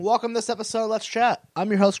Welcome to this episode of Let's Chat. I'm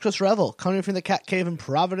your host, Chris Revel, coming from the Cat Cave in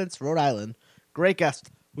Providence, Rhode Island. Great guest.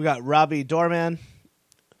 We got Robbie Dorman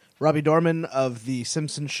of the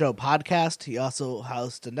Simpsons Show podcast. He also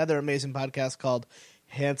hosts another amazing podcast called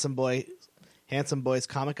Handsome Boys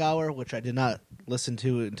Comic Hour, which I did not listen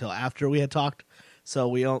to until after we had talked, so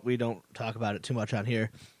we don't talk about it too much on here.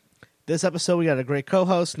 This episode, we got a great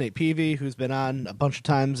co-host, Nate Peavy, who's been on a bunch of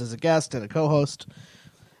times as a guest and a co-host,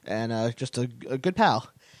 and just a good pal.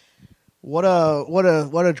 What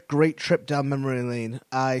a great trip down memory lane.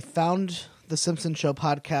 I found the Simpsons Show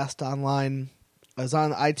podcast online. I was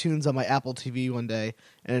on iTunes on my Apple TV one day,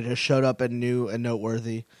 and it just showed up and new and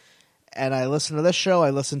noteworthy. And I listened to this show.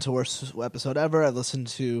 I listened to Worst Episode Ever. I listened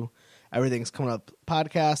to Everything's Coming Up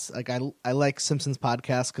podcasts. Like I like Simpsons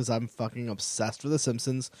podcasts because I'm fucking obsessed with The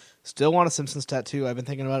Simpsons. Still want a Simpsons tattoo. I've been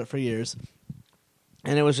thinking about it for years.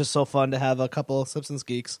 And it was just so fun to have a couple of Simpsons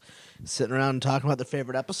geeks sitting around and talking about their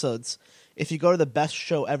favorite episodes. If you go to the Best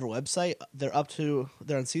Show Ever website, they're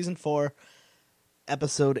on season 4,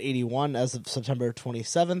 episode 81 as of September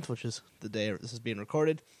 27th, which is the day this is being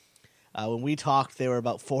recorded. When we talked, they were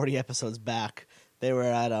about 40 episodes back. They were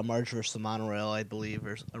at Marge vs. the Monorail, I believe,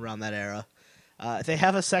 or around that era. They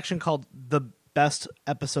have a section called The Best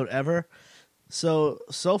Episode Ever. So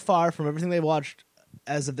far, from everything they watched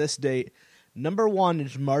as of this date, number 1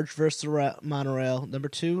 is Marge vs. the Monorail. Number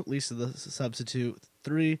 2, Lisa the Substitute.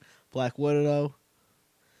 3, Black Widower.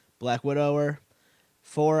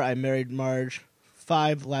 4, I Married Marge.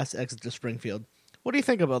 5, Last Exit to Springfield. What do you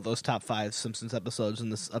think about those top 5 Simpsons episodes in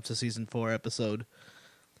this up to season 4 episode?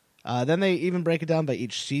 Then they even break it down by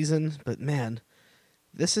each season. But man,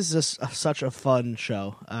 this is just such a fun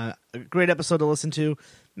show. A great episode to listen to.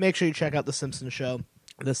 Make sure you check out The Simpsons Show.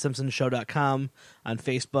 TheSimpsonsShow.com, on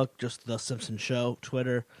Facebook, just The Simpsons Show,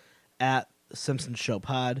 Twitter, at Simpsons Show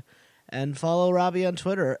Pod, and follow Robbie on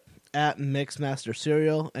Twitter, at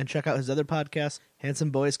MixmasterCereal, and check out his other podcast,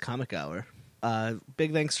 Handsome Boys Comic Hour.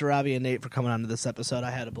 Big thanks to Robbie and Nate for coming on to this episode.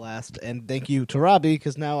 I had a blast, and thank you to Robbie,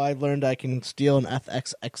 because now I've learned I can steal an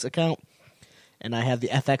FXX account, and I have the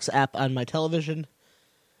FX app on my television.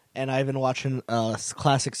 And I've been watching a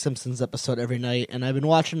classic Simpsons episode every night, and I've been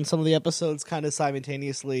watching some of the episodes kind of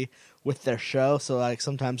simultaneously with their show. So like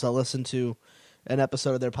sometimes I'll listen to an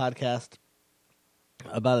episode of their podcast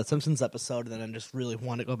about a Simpsons episode, and then I just really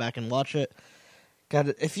want to go back and watch it.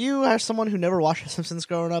 God, if you are someone who never watched The Simpsons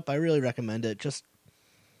growing up, I really recommend it. Just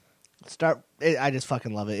start. I just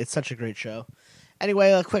fucking love it. It's such a great show.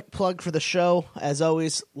 Anyway, a quick plug for the show. As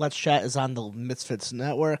always, Let's Chat is on the Misfits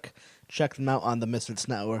Network. Check them out on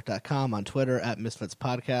themisfitsnetwork.com, on Twitter, at Misfits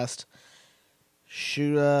Podcast.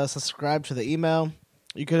 Subscribe to the email.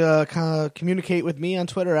 You could communicate with me on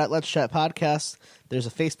Twitter, at Let's Chat Podcast. There's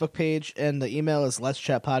a Facebook page, and the email is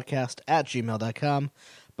letschatpodcast@gmail.com.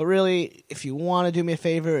 But really, if you want to do me a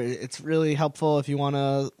favor, it's really helpful if you want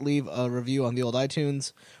to leave a review on the old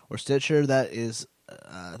iTunes or Stitcher. That's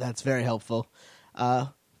very helpful.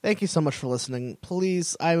 Thank you so much for listening.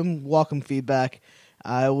 Please, I welcome feedback.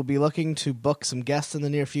 I will be looking to book some guests in the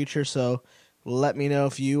near future, so let me know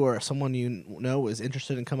if you or someone you know is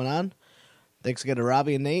interested in coming on. Thanks again to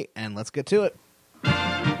Robbie and Nate, and let's get to it.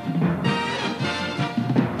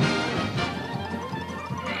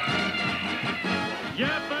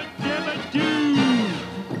 Yabba dabba doo!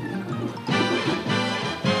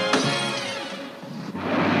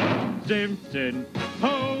 Simpson,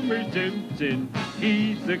 Homer Simpson,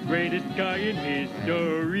 he's the greatest guy in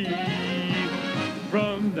history.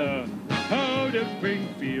 From the heart of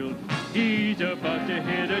Springfield, he's about to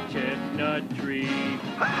hit a chestnut tree.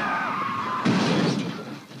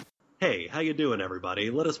 Hey, how you doing, everybody?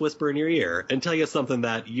 Let us whisper in your ear and tell you something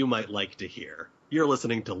that you might like to hear. You're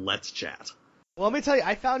listening to Let's Chat. Well, let me tell you,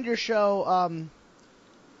 I found your show,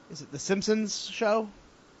 is it The Simpsons Show?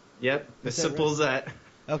 Yep, as simple as that.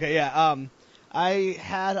 Okay, yeah, I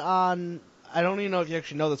had on, I don't even know if you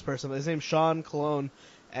actually know this person, but his name's Sean Colon,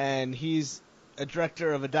 and he's a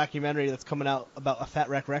director of a documentary that's coming out about Fat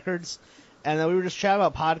Wreck Records, and then we were just chatting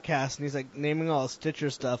about podcasts, and he's like naming all the Stitcher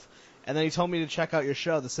stuff, and then he told me to check out your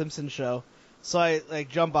show, The Simpsons Show, so I like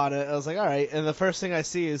jump on it. I was like, all right, and the first thing I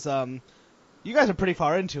see is you guys are pretty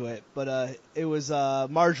far into it, but it was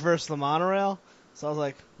Marge vs. the Monorail, so I was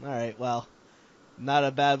like, all right, well, not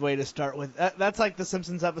a bad way to start with. That's like the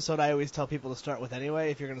Simpsons episode I always tell people to start with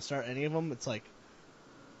anyway. If you're going to start any of them, it's like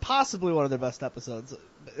possibly one of their best episodes.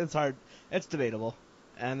 It's hard. It's debatable.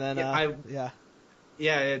 And then,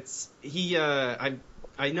 it's he. I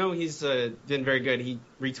know he's been very good. He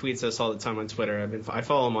retweets us all the time on Twitter. I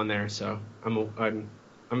follow him on there, so I'm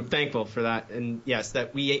thankful for that. And yes,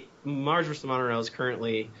 that Marge vs. the Monorail is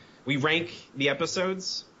currently, we rank the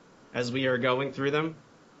episodes as we are going through them,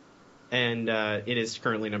 and it is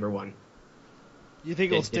currently number 1. You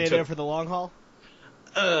think it'll stay there for the long haul?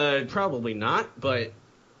 Probably not, but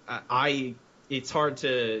it's hard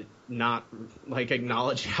to not like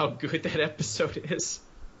acknowledge how good that episode is.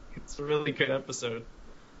 It's a really good episode.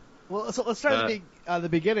 Well, so let's start at the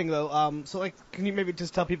beginning, though. So, like, can you maybe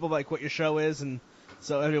just tell people like what your show is, and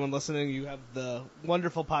so everyone listening, you have the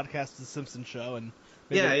wonderful podcast, The Simpsons Show, and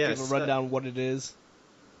maybe give a rundown what it is.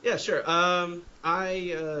 Yeah, sure. I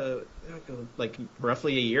like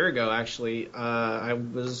roughly a year ago, actually, I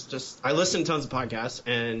listened to tons of podcasts,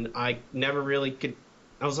 and I never really could.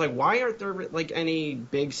 I was like, why aren't there like any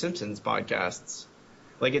big Simpsons podcasts?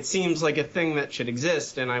 Like, it seems like a thing that should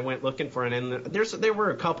exist, and I went looking for it, and there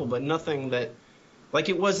were a couple, but nothing that, like,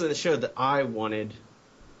 it wasn't a show that I wanted.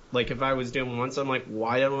 Like, if I was doing one, so I'm like,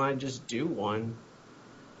 why don't I just do one?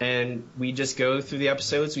 And we just go through the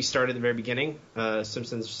episodes. We started at the very beginning,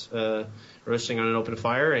 Simpsons roasting on an open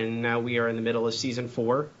fire, and now we are in the middle of season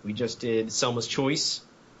 4. We just did Selma's Choice.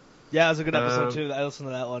 Yeah, it was a good episode, too. I listened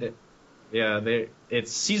to that one.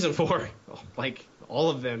 It's season 4. Like,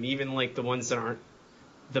 all of them, even, like, the ones that aren't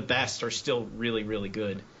the best, are still really, really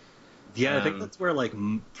good. Yeah, I think that's where, like,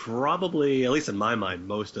 probably, at least in my mind,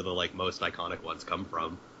 most of the, like, most iconic ones come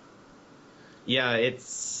from. Yeah,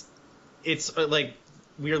 it's like,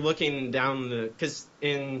 we're looking down because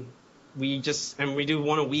we do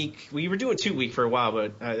one a week. We were doing 2 a week for a while,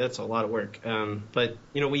 but that's a lot of work. But,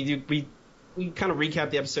 you know, we kind of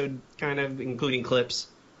recap the episode, kind of including clips,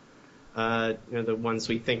 you know, the ones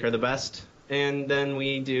we think are the best. And then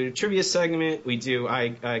we do trivia segment.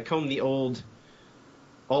 I comb the old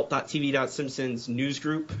alt.tv.simpsons news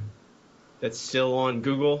group that's still on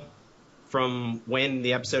Google from when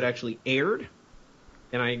the episode actually aired.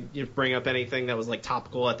 And I just bring up anything that was like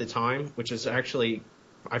topical at the time, which is actually,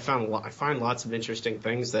 I find lots of interesting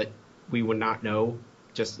things that we would not know.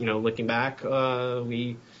 Just, you know, looking back,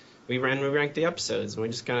 we ranked the episodes, and we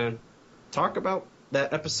just kind of talk about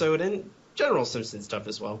that episode and general Simpsons stuff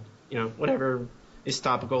as well. You know, whatever is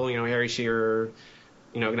topical. You know, Harry Shearer,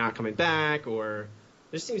 you know, not coming back, or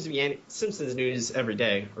there seems to be Simpsons news every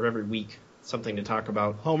day or every week, something to talk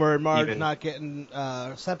about. Homer and Marge not getting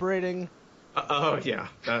separating. Oh, yeah,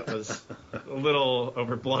 that was a little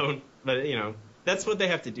overblown, but, you know, that's what they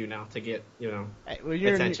have to do now to get, you know,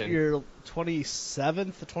 attention. Your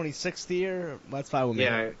 27th, 26th year, that's fine with me.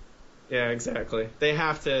 Yeah, exactly. They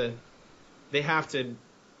have to,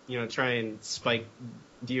 you know, try and spike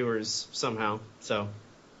viewers somehow, so.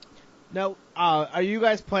 Now, are you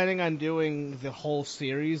guys planning on doing the whole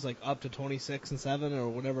series, like up to 26 and 7, or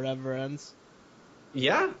whenever it ever ends?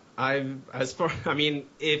 Yeah,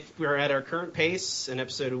 if we're at our current pace, an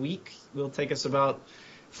episode a week will take us about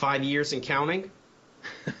 5 years and counting.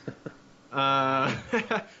 I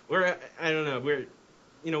don't know,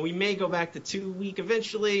 we may go back to 2 a week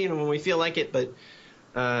eventually, you know, when we feel like it, but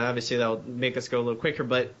obviously that'll make us go a little quicker.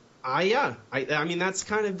 But I mean, that's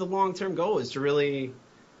kind of the long-term goal, is to really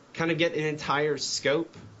kind of get an entire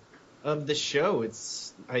scope of the show.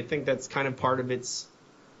 I think that's kind of part of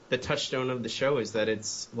the touchstone of the show, is that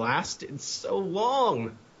it's lasted so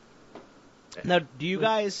long. Now, do you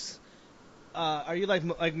guys, are you like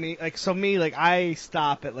me, like, so me, like, I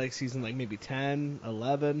stop at like season like maybe 10,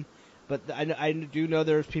 11, but I do know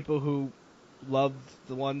there's people who love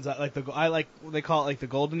the ones that they call it like the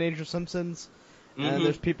golden age of Simpsons. And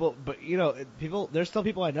there's people, but you know, there's still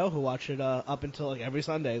people I know who watch it up until like every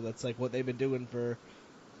Sunday. That's like what they've been doing for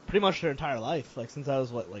pretty much their entire life. Like since I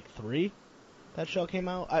was 3, that show came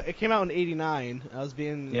out. It came out in '89. I was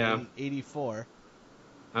in '84.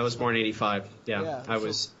 I was born in '85. Yeah, I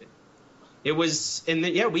was. It was, and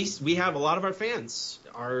we have a lot of our fans.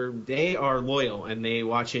 They are loyal, and they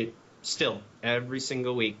watch it still every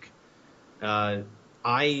single week.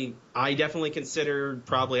 I definitely consider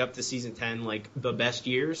probably up to season 10 like the best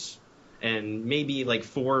years, and maybe like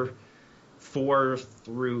 4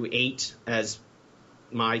 through 8 as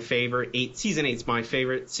my favorite. Season 8's my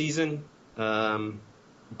favorite season.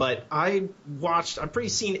 But I've pretty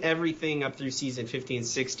seen everything up through season 15,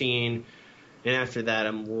 16, and after that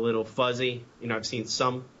I'm a little fuzzy. You know, I've seen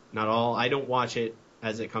some, not all. I don't watch it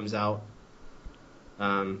as it comes out.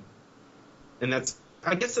 And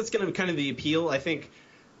I guess that's going to be kind of the appeal. I think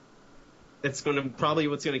it's going to probably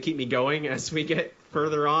what's going to keep me going as we get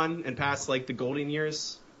further on and past like the golden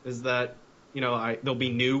years, is that, you know, they'll be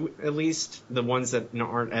new, at least the ones that, you know,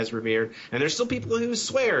 aren't as revered. And there's still people who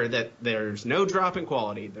swear that there's no drop in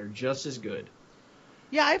quality. They're just as good.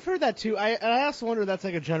 Yeah, I've heard that too. I also wonder if that's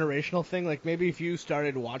like a generational thing. Like maybe if you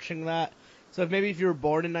started watching that, so if you were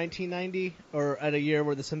born in 1990 or at a year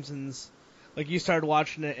where The Simpsons, like you started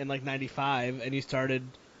watching it in like '95, and you started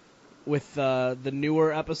with the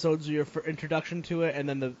newer episodes of your introduction to it, and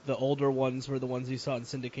then the older ones were the ones you saw in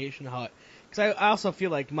syndication. Because I also feel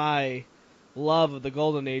like my love of the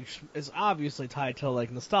Golden Age is obviously tied to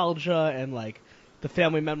like nostalgia and like the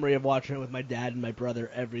family memory of watching it with my dad and my brother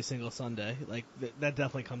every single Sunday. Like that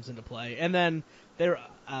definitely comes into play. And then they were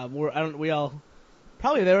at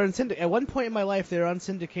one point in my life they were on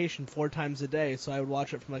syndication 4 times a day, so I would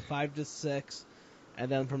watch it from like 5 to 6,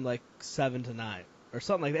 and then from like 7 to 9. Or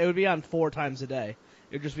something like that. It would be on 4 times a day.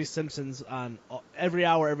 It would just be Simpsons on every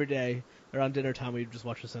hour, every day. Around dinner time, we'd just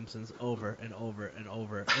watch The Simpsons over and over and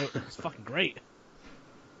over. It was fucking great.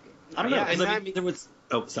 I don't know. There was...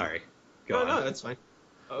 Oh, sorry. Go on. No, that's fine.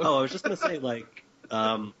 Oh, I was just going to say, like,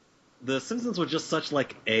 The Simpsons was just such,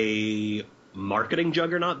 like, a marketing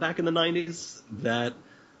juggernaut back in the 90s that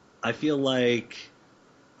I feel like,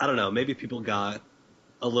 I don't know, maybe people got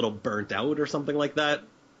a little burnt out or something like that.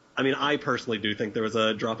 I mean, I personally do think there was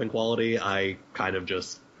a drop in quality. I kind of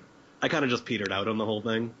just petered out on the whole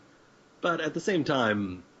thing. But at the same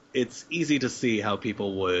time, it's easy to see how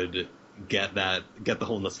people would get the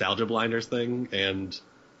whole nostalgia blinders thing. And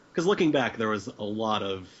because looking back, there was a lot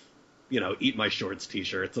of, Eat My Shorts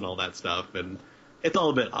t-shirts and all that stuff. And it's all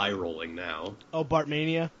a bit eye-rolling now. Oh,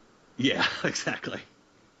 Bartmania? Yeah, exactly.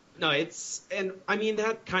 No,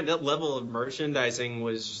 that level of merchandising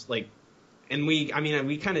was like, and we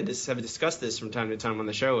kind of have discussed this from time to time on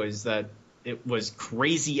the show, is that it was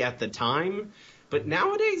crazy at the time, but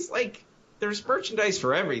nowadays, like, there's merchandise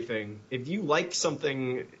for everything. If you like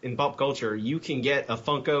something in pop culture, you can get a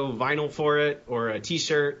Funko vinyl for it, or a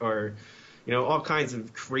t-shirt, or, all kinds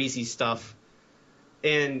of crazy stuff.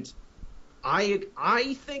 And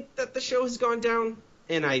I think that the show has gone down,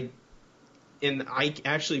 and I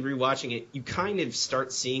actually rewatching it, you kind of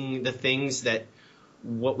start seeing the things that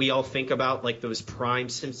what we all think about, like those prime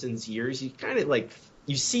Simpsons years. You kind of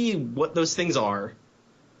you see what those things are,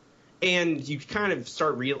 and you kind of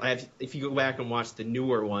start if you go back and watch the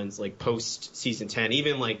newer ones, like post season 10,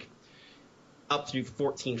 even like up through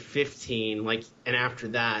 14, 15, and after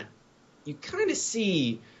that, you kind of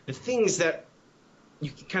see the things that you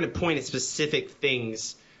can kind of point at specific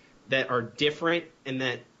things that are different, and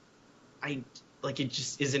that it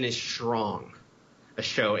just isn't as strong a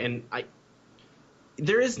show. And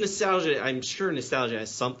there is nostalgia. I'm sure nostalgia has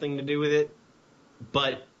something to do with it,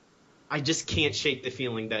 but I just can't shake the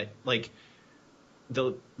feeling that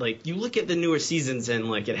you look at the newer seasons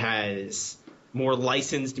and it has more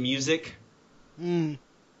licensed music,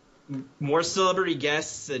 more celebrity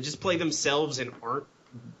guests that just play themselves and aren't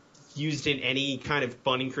used in any kind of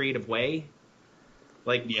fun and creative way.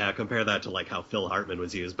 Yeah, compare that to how Phil Hartman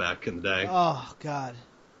was used back in the day. Oh God.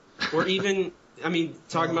 Or even,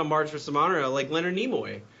 talking about Marge vs. Monroe, Leonard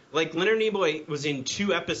Nimoy. Leonard Nimoy was in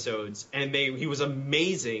 2 episodes, and he was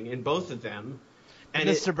amazing in both of them. And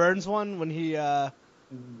Mr. Burns one, when he... The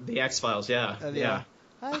X-Files, yeah. Yeah.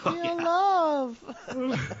 I feel love.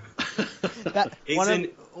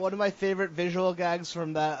 One of my favorite visual gags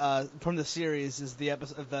from that from the series is the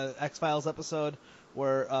X-Files episode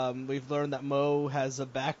where we've learned that Moe has a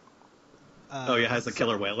back... has a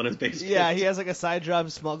killer whale in his basement. Yeah, he has a side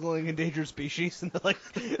job smuggling endangered species, and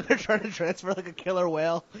they're trying to transfer a killer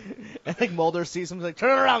whale, and Mulder sees him, he's turn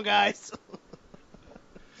around, guys.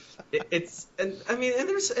 It's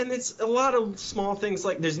a lot of small things,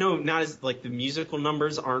 there's not as the musical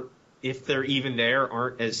numbers aren't, if they're even there,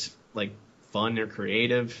 aren't as fun or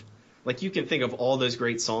creative. You can think of all those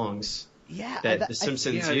great songs that The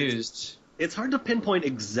Simpsons used. It's hard to pinpoint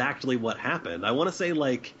exactly what happened. I want to say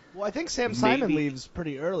Well, I think Sam Simon leaves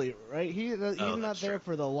pretty early, right? He's not there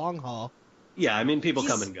for the long haul. Yeah, people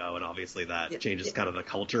come and go, and obviously that changes kind of the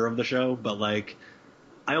culture of the show. But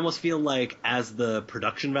I almost feel like as the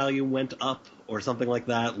production value went up or something like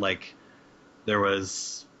that, there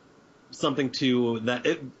was something to that.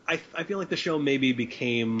 I feel like the show maybe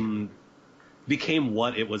became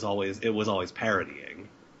what it was always parodying,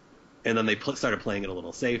 and then they started playing it a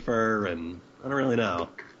little safer, and I don't really know.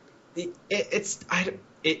 That's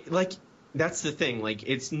the thing.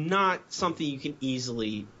 It's not something you can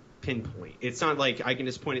easily pinpoint. It's not I can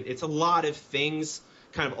just point it. It's a lot of things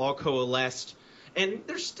kind of all coalesced, and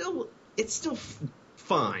it's still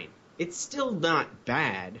fine. It's still not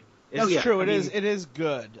bad. That's true. It is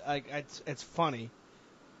good. It's funny,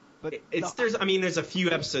 but there's a few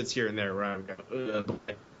episodes here and there where I'm going.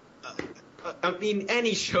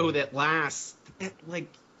 Any show that lasts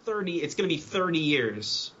 30, it's going to be 30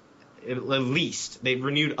 years. At least they've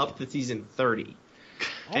renewed up to season 30.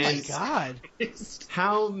 Oh my God!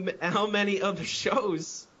 How many other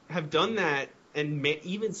shows have done that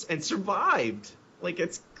and survived. Like,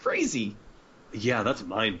 it's crazy. Yeah, that's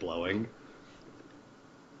mind blowing.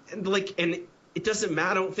 And it doesn't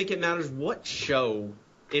matter. I don't think it matters what show.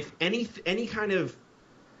 If any kind of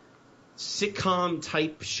sitcom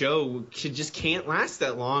type show just can't last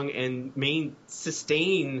that long and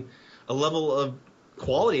sustain a level of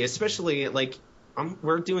quality, especially like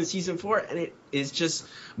we're doing season 4, and it is just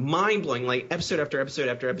mind blowing. Like episode after episode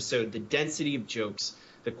after episode, the density of jokes,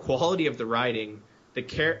 the quality of the writing,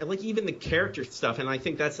 even the character stuff. And I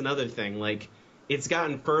think that's another thing. Like, it's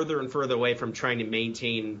gotten further and further away from trying to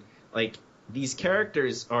maintain, like, these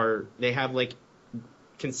characters they have like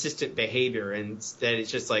consistent behavior, and that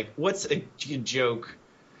it's just like, what's a joke,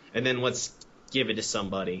 and then let's give it to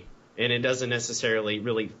somebody, and it doesn't necessarily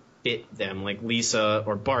really fit them. Like Lisa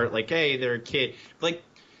or Bart, like, hey, they're a kid. Like,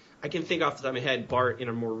 I can think off the top of my head, Bart in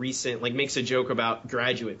a more recent, like, makes a joke about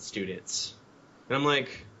graduate students, and I'm like,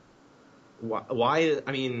 why?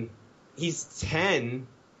 I mean, he's 10.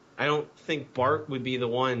 I don't think Bart would be the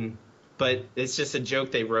one, but it's just a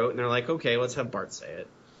joke they wrote, and they're like, okay, let's have Bart say it.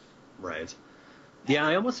 Right. Yeah,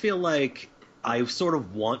 I almost feel like I sort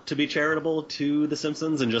of want to be charitable to The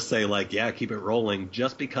Simpsons and just say, like, yeah, keep it rolling,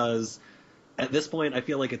 just because at this point I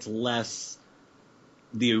feel like it's less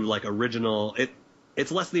the, like, original...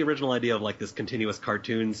 It's less the original idea of, like, this continuous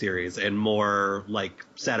cartoon series and more, like,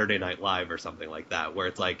 Saturday Night Live or something like that, where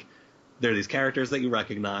it's, like, there are these characters that you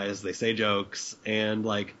recognize, they say jokes, and,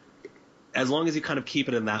 like, as long as you kind of keep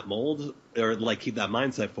it in that mold, or, like, keep that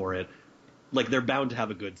mindset for it, like, they're bound to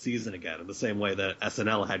have a good season again, in the same way that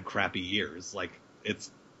SNL had crappy years. Like,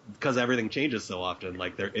 it's because everything changes so often.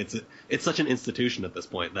 Like, it's such an institution at this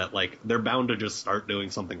point that, like, they're bound to just start doing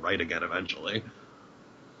something right again eventually.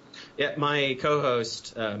 Yeah, my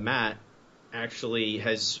co-host Matt actually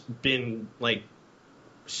has been like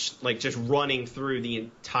just running through the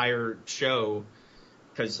entire show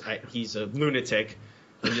because he's a lunatic.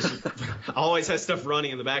 And just always has stuff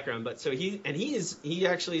running in the background. But so he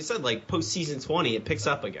actually said, like, post season 20 it picks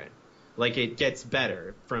up again, like it gets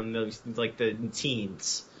better from those, like, the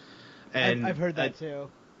teens. And I've heard that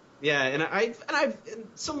too. Yeah, and I've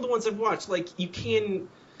some of the ones I've watched, like, you can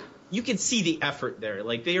see the effort there.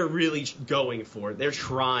 Like, they are really going for it. They're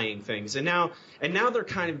trying things, and now they're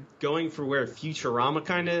kind of going for where Futurama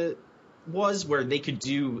kind of was, where they could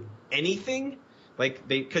do anything. Like,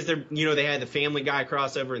 because they had the Family Guy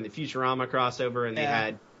crossover and the Futurama crossover, and they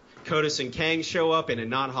had Kodos and Kang show up in a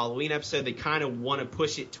non-Halloween episode. They kind of want to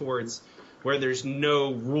push it towards where there's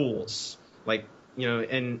no rules, like,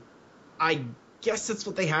 and I guess that's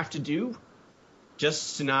what they have to do,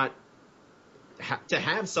 just to not to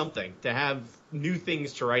have something, to have new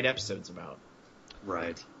things to write episodes about.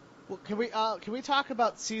 Right. Well, can we talk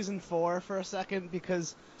about season 4 for a second?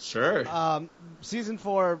 Because sure, season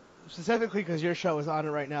 4. Specifically because your show is on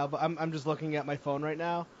it right now, but I'm just looking at my phone right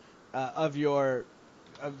now of the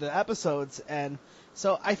episodes, and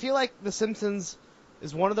so I feel like The Simpsons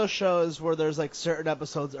is one of those shows where there's, like, certain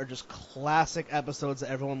episodes are just classic episodes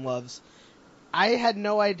that everyone loves. I had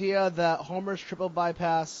no idea that Homer's Triple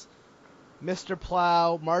Bypass, Mr.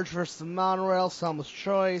 Plow, Marge vs. the Monorail, Selma's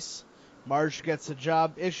Choice, Marge Gets a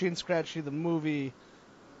Job, Itchy and Scratchy the movie,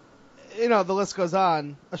 the list goes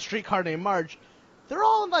on, A Streetcar Named Marge. They're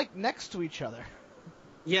all, like, next to each other.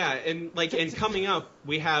 Yeah, and coming up,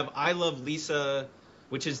 we have I Love Lisa,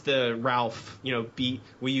 which is the Ralph,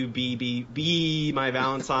 will you be my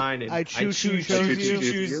Valentine? And I choose you.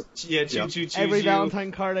 Yeah, choose Every you.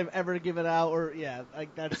 Valentine card I've ever given out, or, yeah,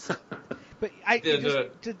 like, that's... But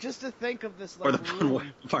just to think of this, like, or the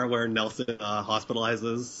part where Nelson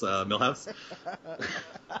hospitalizes Milhouse.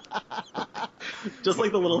 Just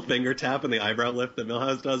like the little finger tap and the eyebrow lift that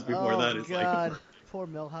Milhouse does before that is God. like... Poor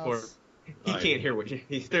Milhouse. He can't hear what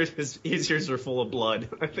his ears are full of blood.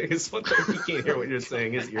 I think it's what he can't hear what you're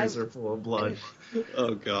saying. His ears are full of blood.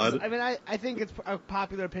 Oh God. I mean, I think it's a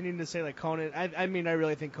popular opinion to say, like, Conan. I mean, I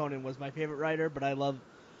really think Conan was my favorite writer, but I love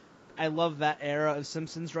that era of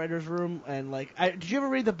Simpsons writers' room. And, like, did you ever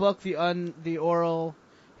read the book, the oral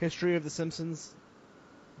history of the Simpsons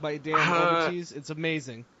by Dan Overtease? It's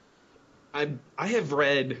amazing. I have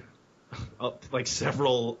read like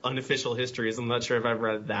several unofficial histories. I'm not sure if I've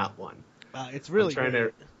read that one. It's really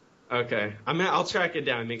great. Okay, I'll track it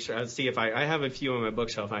down and make sure. I'll see if I have a few on my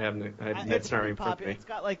bookshelf. It's not popular. It's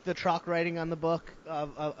got, like, the chalk writing on the book.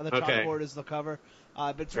 The chalkboard is the cover.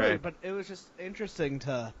 But it's really, but it was just interesting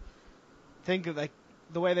to think of, like,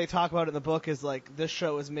 the way they talk about it in the book is, like, this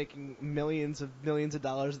show is making millions of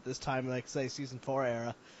dollars at this time, like, say, season 4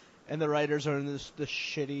 era, and the writers are in this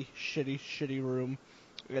shitty room.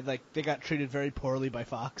 And, like, they got treated very poorly by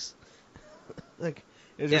Fox. Like,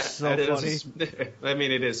 It's just so funny. I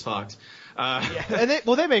mean, it is Fox. Yeah. And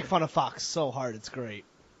they make fun of Fox so hard. It's great.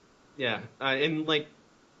 Yeah, and like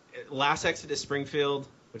Last Exit to Springfield,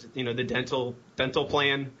 which the dental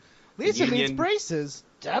plan. Lisa needs braces.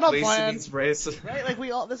 Dental plan. Needs braces. Right,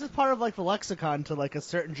 like this is part of like the lexicon to like a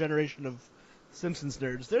certain generation of Simpsons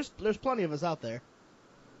nerds. There's plenty of us out there.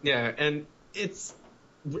 Yeah, and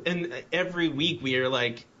every week we are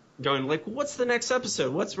like going like, what's the next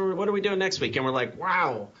episode? What are we doing next week? And we're like,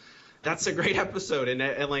 wow, that's a great episode.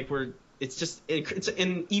 And like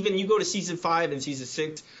and even you go to season 5 and season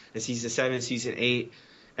 6 and season 7 and season 8,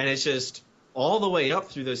 and it's just all the way up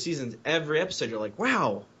through those seasons. Every episode you're like,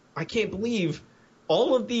 wow, I can't believe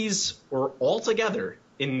all of these were all together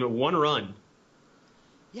in one run.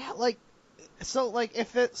 Yeah, like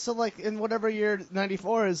in whatever year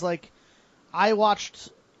 94 is, like I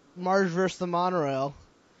watched Marge vs. the Monorail,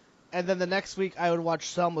 and then the next week I would watch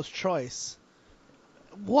Selma's Choice.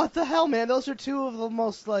 What the hell, man? Those are two of the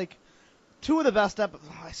best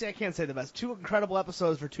I can't say the best. Two incredible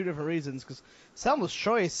episodes for two different reasons, because Selma's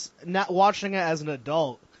Choice, not watching it as an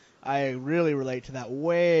adult, I really relate to that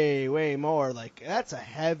way, way more. Like, that's a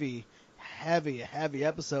heavy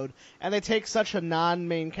episode. And they take such a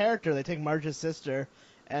non-main character. They take Marge's sister,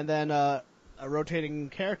 and then a rotating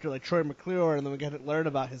character like Troy McClure, and then we get to learn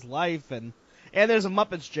about his life. And there's a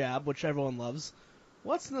Muppets jab, which everyone loves.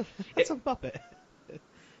 What's a Muppet?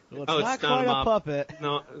 Well, it's not quite a puppet.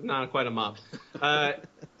 No, not quite a mop.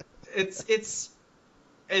 It's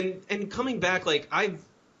and coming back, like I've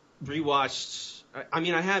rewatched. I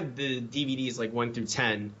mean, I have the DVDs like 1 through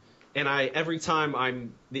 10, and every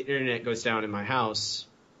time the internet goes down in my house,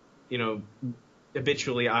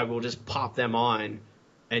 habitually I will just pop them on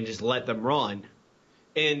and just let them run.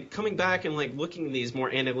 And coming back and like looking at these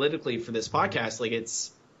more analytically for this podcast, like it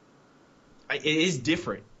is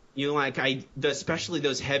different. Especially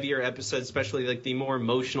those heavier episodes, especially like the more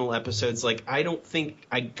emotional episodes. Like I don't think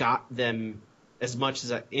I got them as much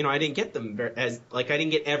as I didn't get them I didn't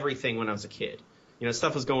get everything when I was a kid.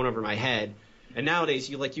 Stuff was going over my head. And nowadays,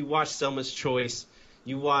 you watch Selma's Choice,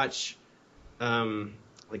 you watch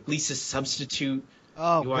like Lisa's Substitute,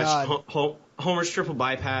 you watch Homer's Triple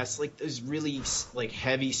Bypass, like those really like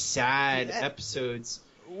heavy, sad episodes.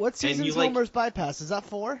 What season's Homer's Bypass? Is that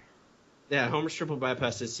 4? Yeah, Homer's Triple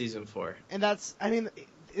Bypass is season 4. And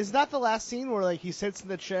is that the last scene where like he sits in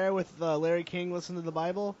the chair with Larry King listening to the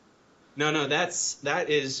Bible? No, that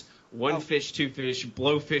is One Fish, Two Fish,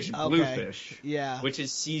 Blowfish, Bluefish. Yeah. Which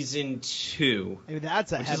is season 2. I mean,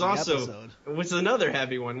 that's a heavy episode. Which is another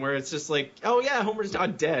heavy one where it's just like, oh yeah, Homer's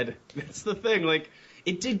not dead. That's the thing. Like,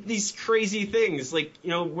 it did these crazy things, like,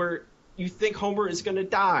 where you think Homer is gonna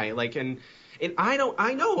die, like, and I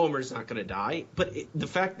know Homer's not gonna die, but the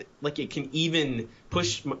fact that like it can even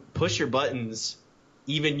push your buttons,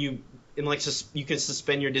 even you can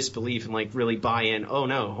suspend your disbelief and like really buy in. Oh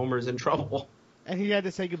no, Homer's in trouble. And he had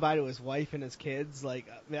to say goodbye to his wife and his kids. Like,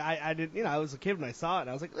 I didn't, I was a kid when I saw it, and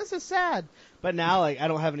I was like, this is sad. But now, like, I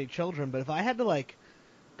don't have any children. But if I had to, like,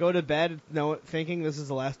 go to bed thinking this is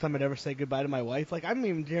the last time I'd ever say goodbye to my wife, like, I'm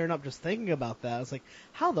even tearing up just thinking about that. I was like,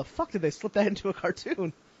 how the fuck did they slip that into a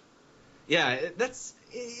cartoon? Yeah,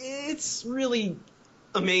 it's really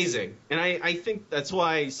amazing. And I think that's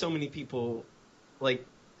why so many people, like,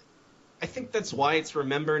 I think that's why it's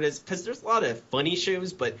remembered, as because there's a lot of funny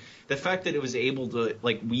shows, but the fact that it was able to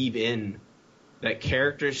like weave in that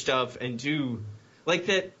character stuff and do like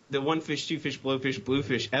the One Fish, Two Fish, Blowfish,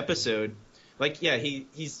 Bluefish episode, like yeah,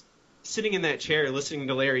 he's sitting in that chair listening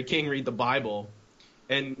to Larry King read the Bible,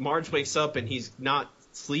 and Marge wakes up and he's not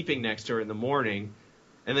sleeping next to her in the morning,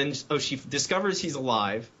 and then she discovers he's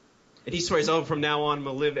alive, and he swears, oh, from now on I'm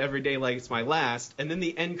gonna live every day like it's my last, and then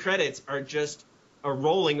the end credits are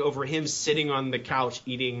rolling over him sitting on the couch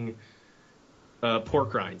eating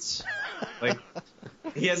pork rinds. Like,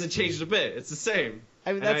 he hasn't changed a bit. It's the same.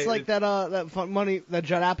 I mean, that's like that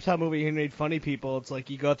Judd Apatow movie he made, Funny People. It's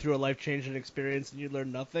like you go through a life-changing experience and you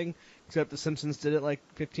learn nothing, except The Simpsons did it like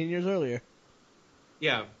 15 years earlier.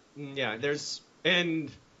 Yeah, you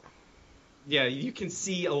can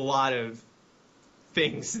see a lot of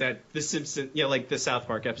things that The Simpsons, like the South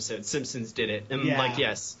Park episode, Simpsons did it. And like,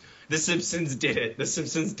 yes, The Simpsons did it. The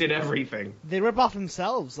Simpsons did everything. They rip off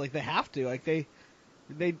themselves, like they have to, like they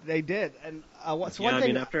did. And what's one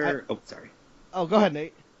thing? Sorry. Oh, go ahead,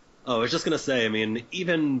 Nate. Oh, I was just gonna say. I mean,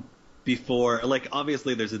 even before, like,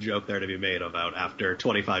 obviously, there's a joke there to be made about after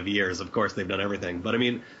 25 years. Of course, they've done everything. But I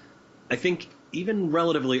mean, I think even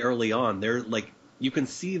relatively early on, they're like, you can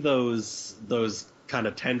see those kind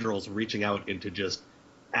of tendrils reaching out into just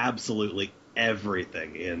absolutely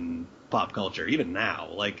everything in pop culture. Even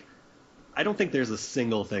now, like, I don't think there's a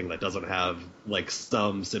single thing that doesn't have like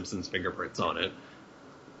some Simpsons fingerprints on it.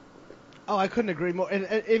 Oh, I couldn't agree more.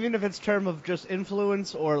 And even if it's term of just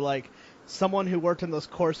influence or like someone who worked in those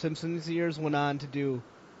core Simpsons years went on to do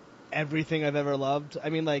everything I've ever loved. I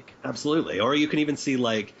mean, like absolutely. Or you can even see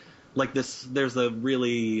like this. There's a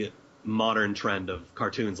really modern trend of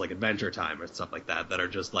cartoons like Adventure Time or stuff like that are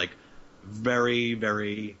just like very,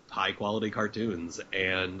 very high quality cartoons.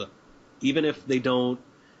 And even if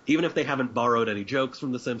they haven't borrowed any jokes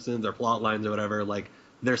from The Simpsons or plot lines or whatever, like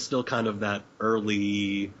there's still kind of that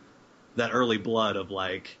early blood of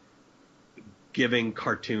like giving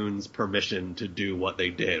cartoons permission to do what they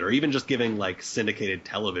did, or even just giving like syndicated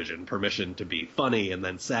television permission to be funny and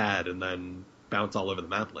then sad and then bounce all over the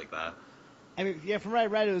map like that. I mean, yeah, from what I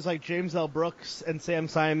read, it was like James L. Brooks and Sam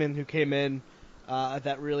Simon who came in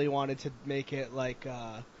that really wanted to make it like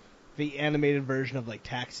the animated version of like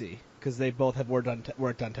Taxi, because they both have worked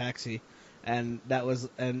on Taxi, and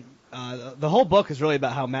the whole book is really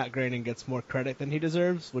about how Matt Groening gets more credit than he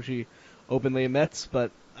deserves, which he openly admits.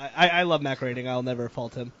 But I love Matt Groening. I'll never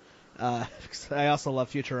fault him. I also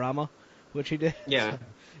love Futurama, which he did. Yeah,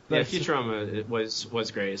 but, yeah, Futurama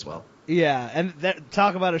was great as well. Yeah, and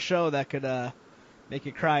talk about a show that could make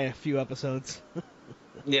you cry a few episodes.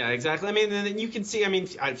 Yeah, exactly. I mean, and you can see. I mean,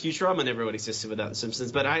 Futurama never would have existed without The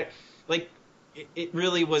Simpsons, but it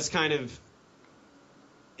really was kind of.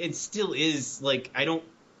 It still is like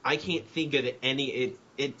I can't think of any.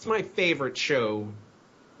 It's my favorite show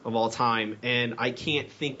of all time, and I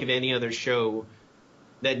can't think of any other show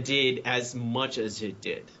that did as much as it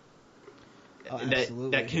did. Oh,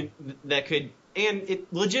 absolutely. That could and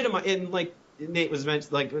it legitimate, and like Nate was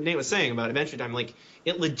saying about Adventure Time, like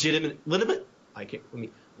it legitimate. I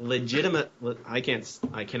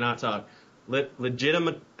cannot talk.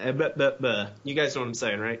 Legitimate. You guys know what I'm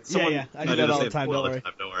saying, right? Yeah. I do that all the time.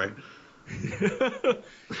 Don't worry.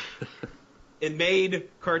 It made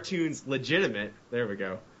cartoons legitimate. There we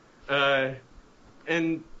go.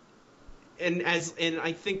 And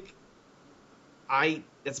I think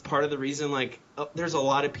that's part of the reason. Like, there's a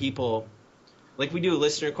lot of people. Like, we do a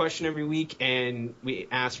listener question every week, and we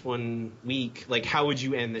asked one week, like, how would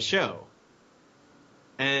you end the show?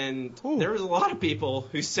 And there was a lot of people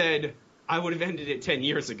who said, I would have ended it 10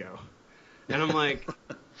 years ago. And I'm like,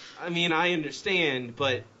 I mean, I understand,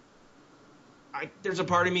 but there's a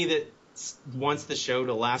part of me that wants the show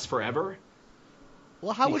to last forever.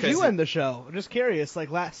 Well, how would you end the show? I'm just curious,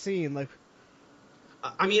 like last scene, like.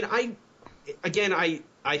 I mean, I think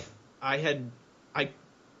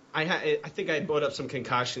I brought up some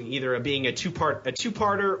concoction, either of being a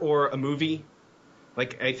two-parter or a movie.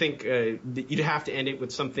 Like, I think you'd have to end it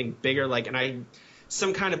with something bigger, like,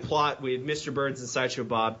 some kind of plot with Mr. Burns and Sideshow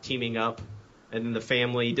Bob teaming up, and then the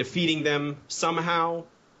family defeating them somehow.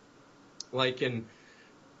 But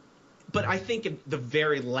I think the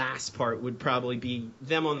very last part would probably be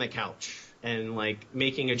them on the couch and like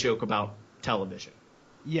making a joke about television.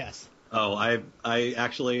 Yes. Oh, I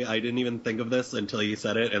didn't even think of this until you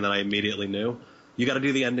said it, and then I immediately knew. You got to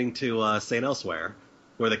do the ending to St. Elsewhere,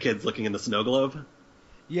 where the kid's looking in the snow globe.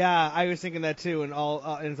 Yeah, I was thinking that too, and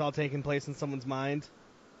it's all taking place in someone's mind.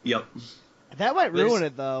 Yep. That might ruin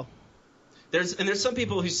it, though. There's some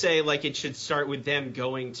people who say like it should start with them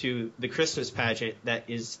going to the Christmas pageant that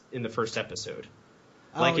is in the first episode.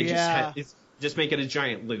 Like just make it a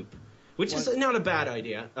giant loop, which is not a bad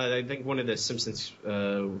idea. I think one of the Simpsons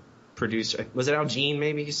producer, was it Al Jean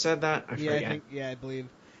maybe, who said that? I forget. I believe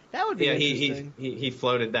that would be interesting. He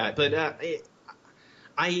floated that, but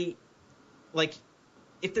I like.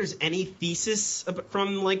 If there's any thesis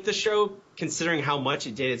from like the show, considering how much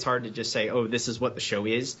it did, it's hard to just say, oh, this is what the show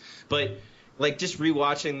is. But like just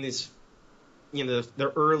rewatching this, their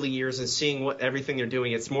early years and seeing everything they're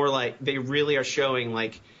doing, it's more like they really are showing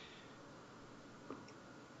like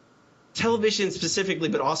television specifically,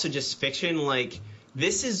 but also just fiction. Like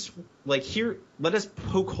this is like here, let us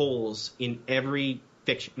poke holes in every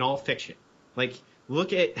fiction, in all fiction. Like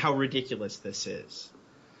look at how ridiculous this is.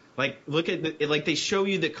 Like, look at they show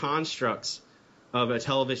you the constructs of a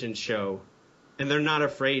television show, and they're not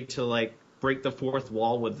afraid to, like, break the fourth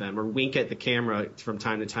wall with them or wink at the camera from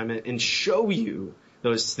time to time and show you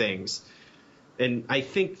those things. And I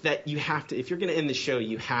think that you have to, if you're going to end the show,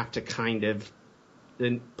 you have to kind of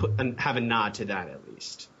have a nod to that at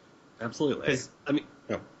least. Absolutely.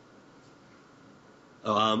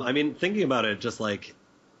 I mean, thinking about it, just like,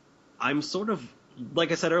 I'm sort of,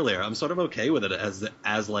 like I said earlier, I'm sort of okay with it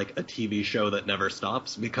as like a TV show that never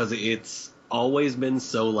stops, because it's always been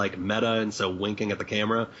so like meta and so winking at the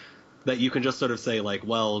camera that you can just sort of say, like,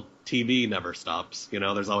 well, TV never stops. You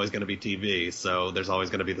know, there's always going to be TV, so there's always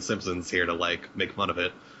going to be The Simpsons here to, like, make fun of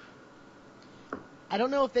it. I don't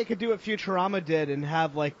know if they could do what Futurama did and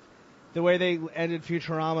have, like, the way they ended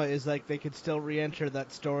Futurama is, like, they could still re-enter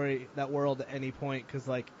that story, that world at any point, because,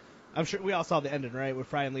 like, I'm sure we all saw the ending, right? With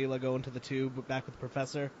Fry and Leela go into the tube, but back with the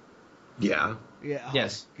professor. Yeah. Yeah. Oh,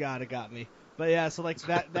 yes. God, it got me. But yeah, so, like,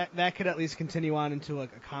 that could at least continue on into,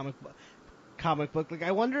 like, a comic book. Like,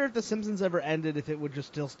 I wonder if The Simpsons ever ended, if it would just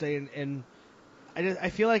still stay in I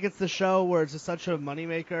feel like it's the show where it's just such a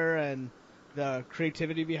moneymaker and the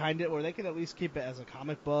creativity behind it, where they could at least keep it as a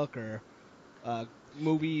comic book or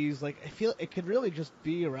movies. Like, I feel it could really just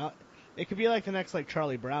be around. It could be like the next, like,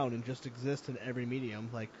 Charlie Brown and just exist in every medium,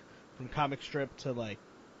 like from comic strip to, like,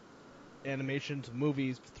 animation to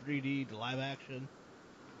movies, 3D to live action.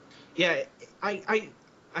 Yeah, I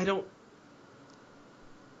don't.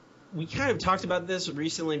 We kind of talked about this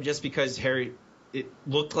recently just because it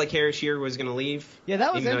looked like Harry Shearer was going to leave. Yeah,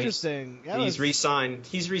 that was interesting. He's re-signed.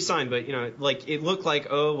 He's re-signed, but, you know, like, it looked like,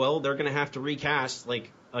 oh, well, they're going to have to recast,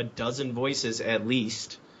 like, a dozen voices at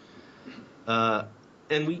least. And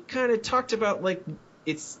we kind of talked about, like,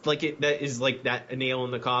 it's like that is like that a nail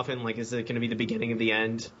in the coffin. Like, is it going to be the beginning of the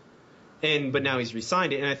end? But now he's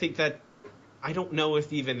re-signed it, and I think that I don't know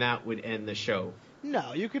if even that would end the show.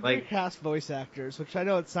 No, you could recast voice actors, which I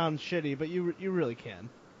know it sounds shitty, but you really can.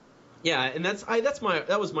 Yeah, and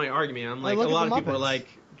that was my argument. I'm like, a lot of people are like,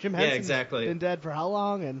 Jim Henson's exactly. been dead for how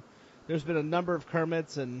long, and there's been a number of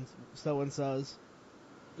Kermits and so-and-sos.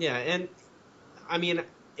 Yeah, and I mean,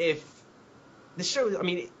 if the show, I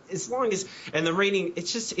mean, as long as, and the rating,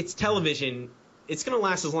 it's television, it's going to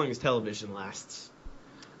last as long as television lasts.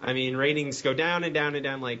 I mean, ratings go down and down and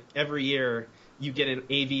down. Like, every year you get an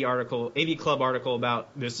AV Club article about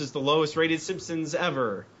this is the lowest rated Simpsons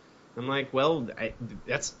ever. I'm like, well,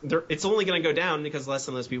 it's only going to go down because less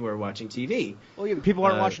and less people are watching TV. Well, yeah, people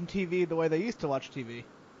aren't watching TV the way they used to watch TV.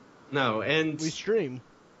 No, and we stream.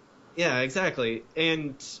 Yeah, exactly.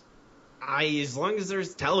 And as long as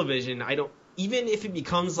there's television, even if it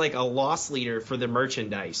becomes like a loss leader for the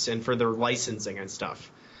merchandise and for their licensing and stuff,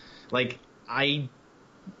 like, I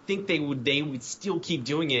think they would still keep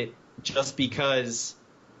doing it just because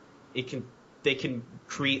they can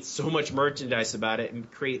create so much merchandise about it and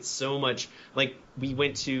create so much. Like, we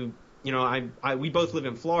went to, you know, we both live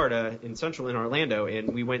in Florida, in Orlando,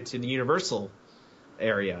 and we went to the Universal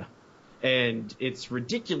area, and it's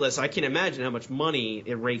ridiculous. I can imagine how much money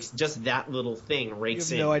it rakes, just that little thing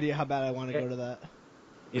rakes in. You have no idea how bad I want to go to that.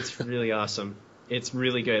 It's really awesome. It's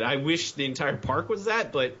really good. I wish the entire park was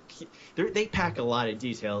that, but they pack a lot of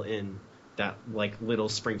detail in that, like, little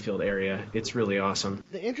Springfield area. It's really awesome.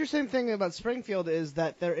 The interesting thing about Springfield is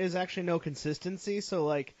that there is actually no consistency. So,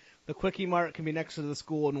 like, the Quickie Mart can be next to the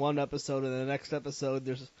school in one episode, and the next episode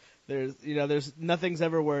there's nothing's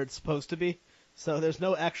ever where it's supposed to be. So there's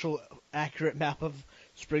no actual accurate map of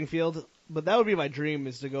Springfield. But that would be my dream,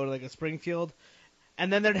 is to go to, like, a Springfield,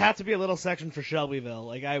 and then there'd have to be a little section for Shelbyville.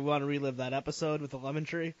 Like, I want to relive that episode with the lemon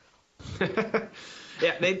tree.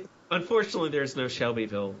 Yeah, unfortunately, there's no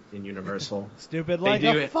Shelbyville in Universal. Stupid like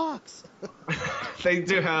a fox. They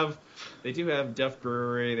do have Duff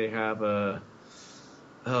Brewery. They have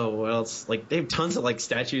what else? Like, they have tons of, like,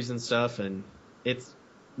 statues and stuff, and it's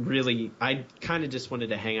really, I kind of just wanted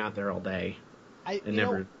to hang out there all day.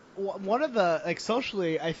 One of the, like,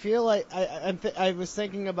 socially, I feel like I was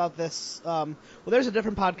thinking about this. Well, there's a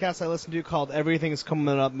different podcast I listen to called Everything's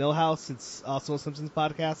Coming Up Millhouse. It's also a Simpsons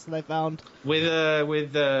podcast that I found with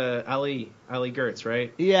Ali Gertz,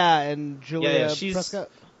 right? Yeah, and Julia Prescott.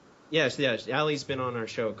 Yeah, Ali's been on our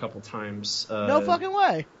show a couple times. No fucking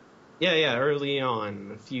way. Yeah, early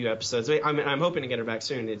on, a few episodes. I'm hoping to get her back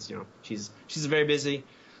soon. It's, you know, she's very busy.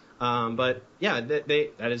 But yeah,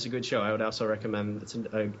 that is a good show. I would also recommend. It's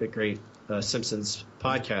a great Simpsons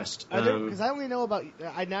podcast. Because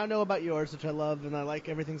I now know about yours, which I love, and I like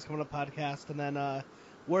Everything's Coming Up podcast. And then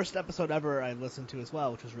Worst Episode Ever I listened to as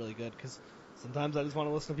well, which was really good, because sometimes I just want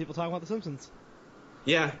to listen to people talk about The Simpsons.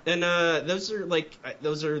 Yeah, and those are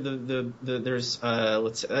the there's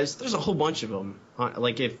there's a whole bunch of them.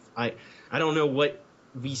 Like, if I don't know what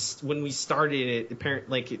when we started it,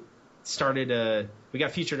 apparently, like, it started we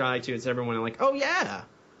got featured on iTunes. Everyone like, oh yeah,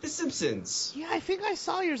 The Simpsons. Yeah, I think I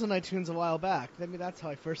saw yours on iTunes a while back. I mean, that's how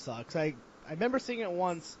I first saw it. Cause I remember seeing it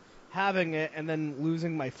once, having it, and then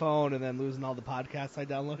losing my phone, and then losing all the podcasts I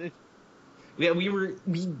downloaded. Yeah,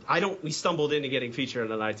 we stumbled into getting featured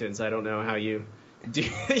on iTunes. I don't know how you do.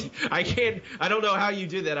 I don't know how you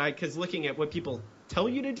did that. Because looking at what people tell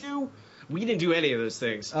you to do, we didn't do any of those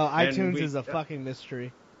things. Oh, iTunes is a fucking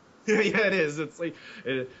mystery. Yeah, it is. It's like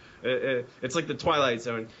it's like the Twilight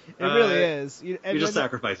Zone. It really is. You just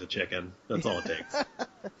sacrifice a chicken. That's all it takes.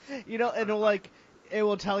 And it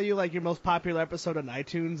will tell you like your most popular episode on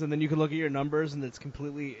iTunes, and then you can look at your numbers, and it's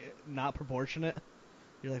completely not proportionate.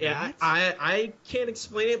 You're like, yeah, what? I can't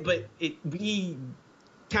explain it, but we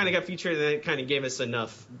kind of got featured, and it kind of gave us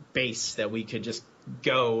enough base that we could just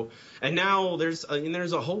go. And now there's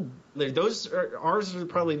a whole. Ours are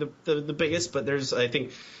probably the biggest, but there's a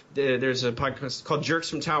podcast called Jerks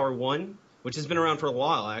from Tower 1, which has been around for a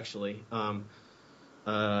while actually. I'm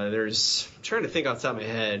trying to think outside my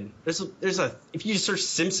head. If you search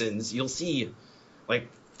Simpsons, you'll see like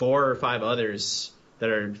 4 or 5 others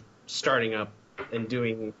that are starting up and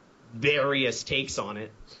doing various takes on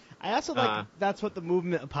it. I also like that's what the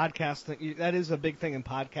movement of podcasting. That is a big thing in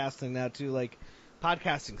podcasting now too. Like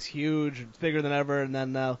podcasting's huge; it's bigger than ever. And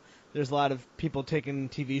then now there's a lot of people taking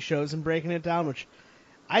TV shows and breaking it down, which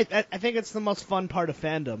I think it's the most fun part of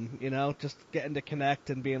fandom. Just getting to connect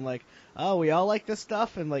and being like, oh, we all like this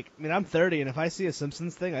stuff. And I'm 30, and if I see a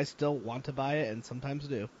Simpsons thing, I still want to buy it, and sometimes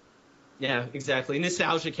do. Yeah, exactly.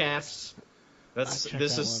 Nostalgia casts.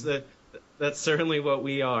 That's certainly what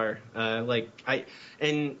we are. I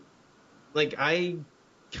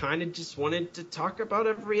kind of just wanted to talk about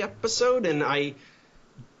every episode, and I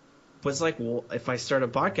was like, well, if I start a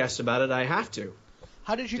podcast about it, I have to.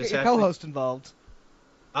 How did you get your co-host involved?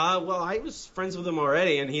 Well, I was friends with him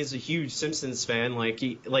already, and he's a huge Simpsons fan.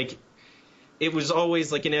 It was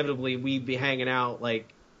always inevitably we'd be hanging out,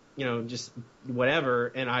 just whatever,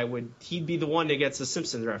 and he'd be the one that gets a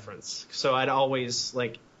Simpsons reference. So I'd always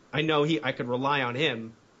I know I could rely on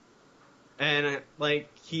him, and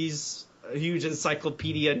he's a huge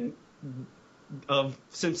encyclopedia of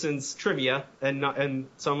Simpsons trivia, and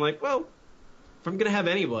so I'm like, well, if I'm gonna have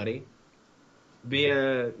anybody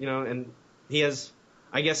and he has,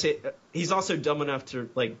 I guess he's also dumb enough to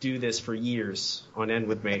do this for years on end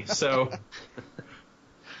with me, so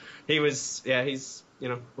he's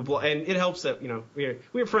and it helps that we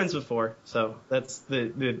were friends before, so that's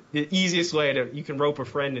the easiest way you can rope a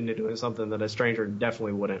friend into doing something that a stranger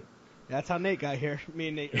definitely wouldn't. That's how Nate got here. Me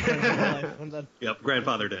and Nate are friends in real life. And then, yep,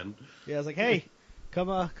 grandfathered in. Yeah, I was like, hey,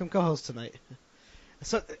 come co-host tonight.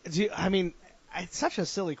 So, it's such a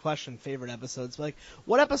silly question, favorite episodes. But,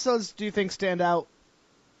 what episodes do you think stand out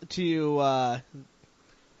to you? I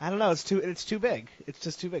don't know. It's too big. It's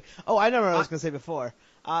just too big. Oh, I know what I was going to say before.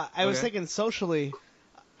 I was thinking socially,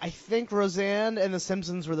 I think Roseanne and The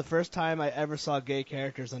Simpsons were the first time I ever saw gay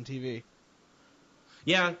characters on TV.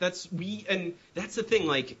 Yeah, that's the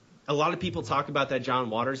thing, a lot of people talk about that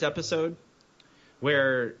John Waters episode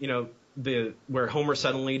where, where Homer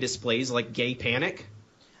suddenly displays gay panic.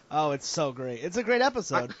 Oh, it's so great. It's a great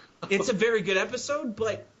episode. It's a very good episode,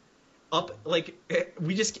 but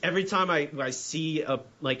we just, every time I see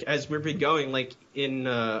as we've been going, in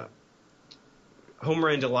Homer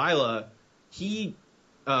and Delilah, he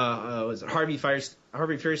was it Harvey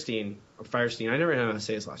Fierstein, I never know how to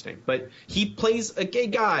say his last name, but he plays a gay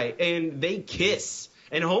guy and they kiss.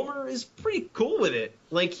 And Homer is pretty cool with it.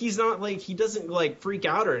 He's not he doesn't freak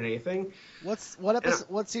out or anything. What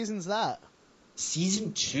season's that?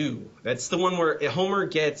 Season 2. That's the one where Homer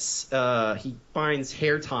gets he finds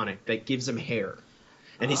hair tonic that gives him hair,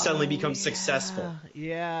 and he suddenly becomes successful.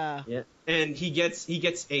 Yeah. And he gets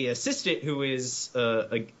a assistant who is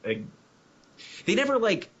they never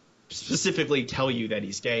specifically tell you that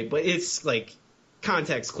he's gay, but it's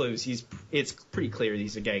context clues. It's pretty clear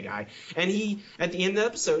he's a gay guy, and at the end of the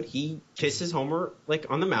episode he kisses Homer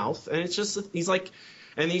on the mouth, and it's just he's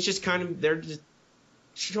just kind of they're just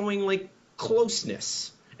showing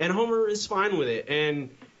closeness, and Homer is fine with it,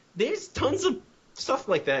 and there's tons of stuff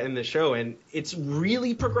like that in the show, and it's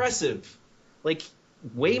really progressive,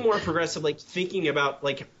 way more progressive. Thinking about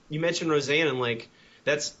you mentioned Roseanne, and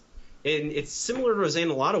it's similar to Roseanne in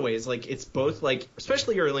a lot of ways. It's both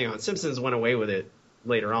especially early on. Simpsons went away with it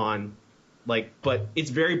later on, but it's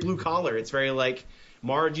very blue collar. It's very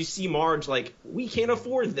Marge. You see Marge we can't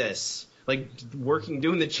afford this,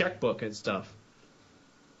 doing the checkbook and stuff.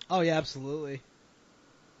 Oh yeah, absolutely.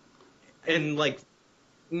 And go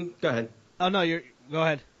ahead. Oh no, go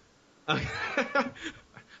ahead. I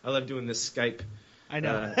love doing this Skype. I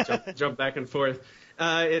know. Jump back and forth.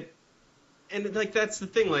 That's the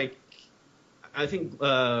thing. I think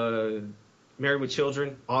Married with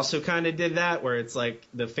Children also kind of did that, where it's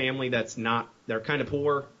the family they're kind of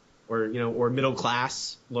poor, or middle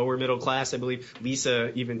class, lower middle class. I believe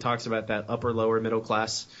Lisa even talks about that upper lower middle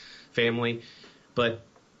class family, but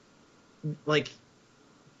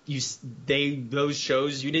those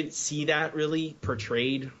shows, you didn't see that really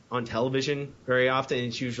portrayed on television very often.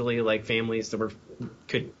 It's usually like families that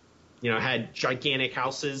had gigantic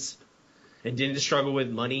houses and didn't struggle with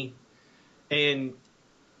money, and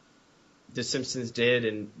The Simpsons did,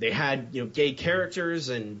 and they had gay characters,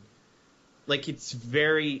 and like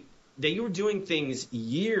they were doing things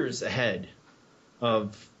years ahead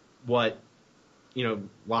of what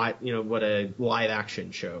what a live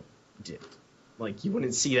action show did. Like, you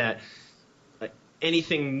wouldn't see that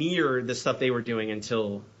anything near the stuff they were doing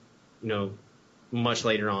until much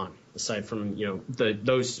later on, aside from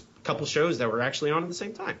those couple shows that were actually on at the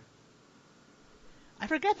same time. I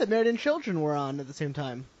forget that Married and Children were on at the same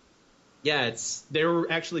time. Yeah, they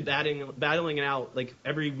were actually battling it out. Like,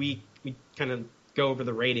 every week we kind of go over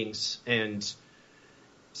the ratings, and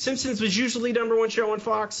Simpsons was usually #1 show on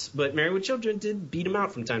Fox, but Married with Children did beat them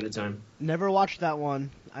out from time to time. Never watched that one.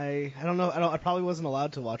 I don't know. I probably wasn't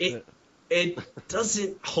allowed to watch it. It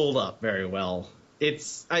doesn't hold up very well.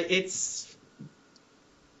 It's I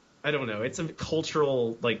don't know. It's a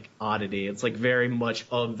cultural oddity. It's very much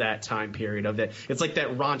of that time period of that. It's like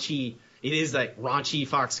that raunchy. It is that raunchy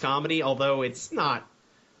Fox comedy, although it's not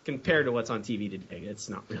compared to what's on TV today. It's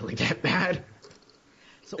not really that bad.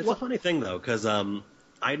 So it's a funny thing though, because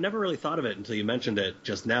I never really thought of it until you mentioned it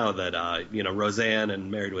just now that Roseanne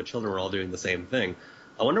and Married with Children were all doing the same thing.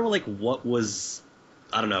 I wonder what was,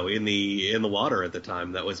 I don't know, in the water at the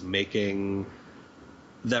time that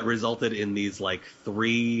resulted in these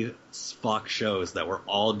 3 Fox shows that were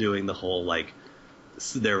all doing the whole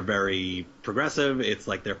they're very progressive. It's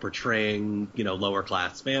like they're portraying lower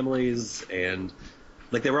class families, and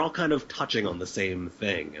they were all kind of touching on the same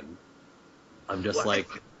thing. And I'm just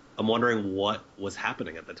I'm wondering what was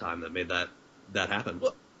happening at the time that made that happen.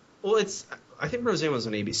 Well, I think Roseanne was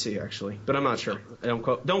on ABC actually, but I'm not sure. Don't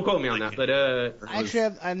quote me on that. But I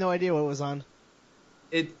have no idea what it was on.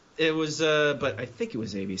 It was, but I think it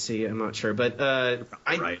was ABC. I'm not sure, but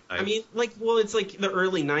right. I mean, it's the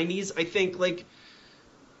early '90s. I think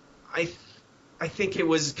I think it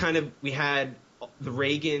was kind of, we had the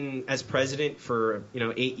Reagan as president for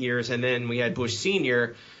 8 years, and then we had Bush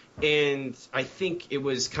Sr., and I think it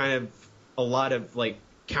was kind of a lot of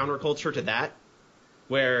counterculture to that,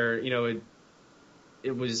 where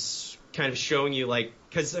it was kind of showing you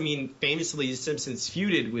because famously The Simpsons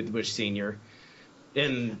feuded with Bush Sr.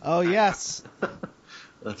 And oh yes,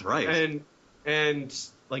 that's right. And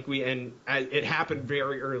it happened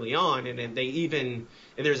very early on, and then and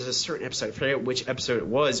there's a certain episode, I forget which episode it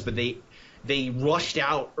was, but they rushed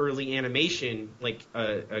out early animation,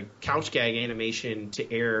 a couch gag animation, to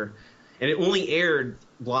air, and it only aired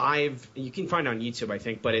live. You can find it on YouTube, I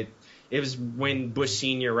think, but it was when Bush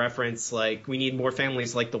Sr. referenced we need more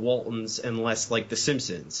families like the Waltons and less like the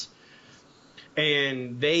Simpsons.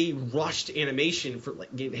 And they rushed animation for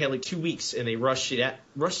it had 2 weeks, and they rushed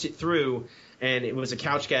it through, and it was a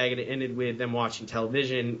couch gag, and it ended with them watching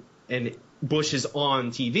television, and Bush is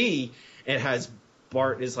on TV, and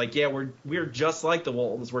Bart is we're just like the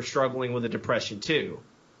Waltons, we're struggling with a depression too.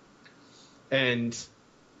 And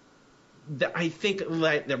I think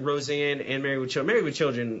that Roseanne and Married with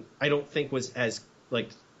Children, I don't think was as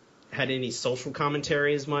had any social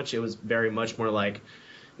commentary as much. It was very much more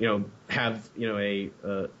have a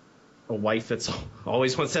wife that's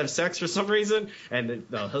always wants to have sex for some reason, and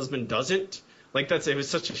the husband doesn't. It was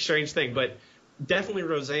such a strange thing. But definitely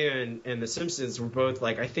Roseanne and The Simpsons were both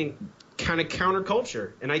I think kind of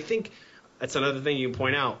counterculture, and I think that's another thing you can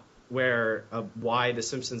point out where why The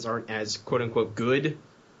Simpsons aren't as quote unquote good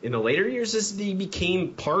in the later years is they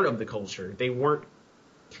became part of the culture. They weren't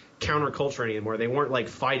counterculture anymore. They weren't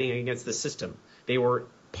fighting against the system. They were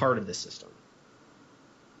part of the system.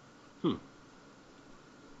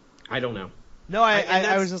 I don't know. No,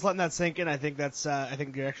 I was just letting that sink in. I think that's. I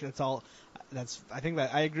think you're actually. That's all. I think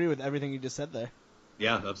that I agree with everything you just said there.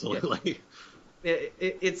 Yeah, absolutely.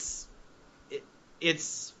 It's but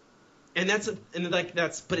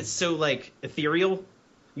it's so ethereal.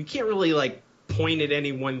 You can't really point at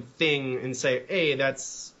any one thing and say, hey,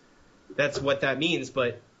 that's what that means.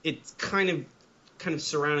 But it's kind of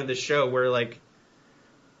surrounded the show where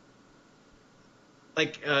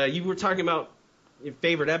you were talking about your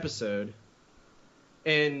favorite episode,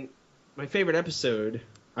 and my favorite episode,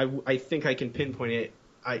 I think I can pinpoint it.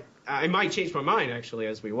 I might change my mind actually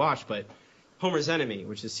as we watch, but Homer's Enemy,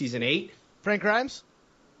 which is season 8. Frank Grimes.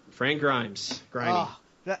 Grimy. Oh,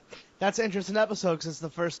 that's an interesting episode because it's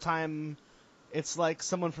the first time it's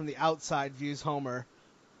someone from the outside views Homer.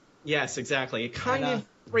 Yes, exactly. It kind of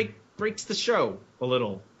breaks the show a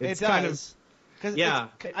little. It does.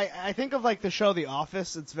 I think of the show The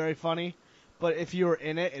Office. It's very funny. but if you're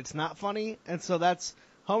in it, it's not funny. And so that's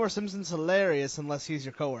Homer Simpson's hilarious unless he's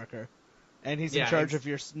your coworker, and he's in charge of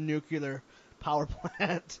your nuclear power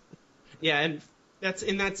plant. Yeah, and that's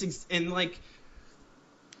like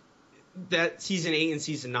that season 8 and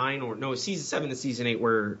season 9, or no, season 7 and season 8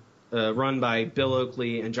 were run by Bill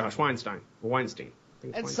Oakley and Josh Weinstein.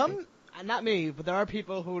 And some, not me, but there are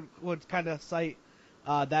people who would kind of cite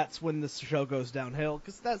that's when the show goes downhill,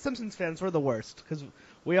 because that Simpsons fans were the worst, because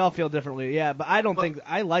we all feel differently. Yeah, but I don't think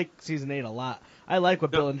I like season 8 a lot. I like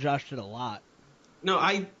what Bill and Josh did a lot. No,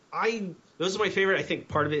 I those are my favorite. I think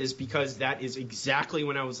part of it is because that is exactly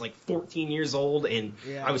when I was like 14 years old, and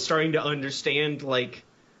I was starting to understand like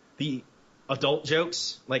the adult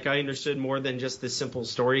jokes. Like I understood more than just the simple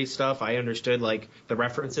story stuff. I understood like the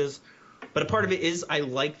references. But a part of it is I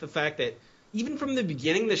like the fact that even from the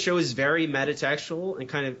beginning, the show is very metatextual and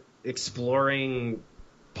kind of exploring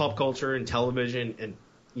pop culture and television and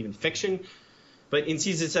even fiction. But in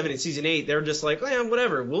season 7 and season 8, they're just like,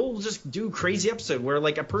 whatever. We'll just do a crazy episode where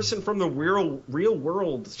like a person from the real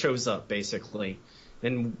world shows up, basically,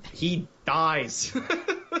 and he dies.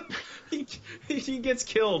 he gets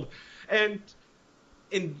killed, and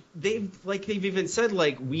they've even said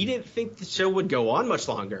like we didn't think the show would go on much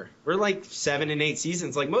longer. We're like 7 and 8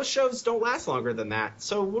 seasons. Like most shows don't last longer than that,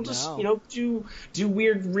 so we'll just do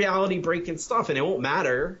weird reality breaking stuff, and it won't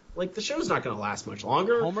matter. Like the show's not going to last much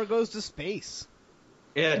longer. Homer goes to space.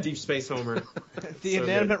 Yeah, Deep Space Homer. The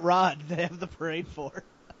inanimate rod they have the parade for.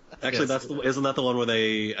 Actually, isn't that the one where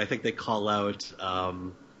they call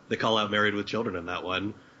out Married with Children in that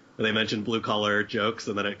one, where they mention blue collar jokes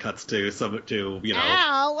and then it cuts to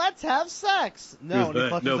Ow, let's have sex. No, he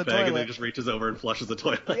flushes the toilet. And then just reaches over and flushes the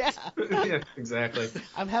toilet. Yeah, yeah, exactly.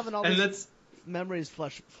 I'm having all these memories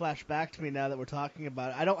flash back to me now that we're talking about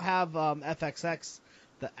it. I don't have FXX,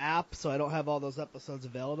 the app, so I don't have all those episodes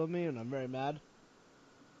available to me, and I'm very mad.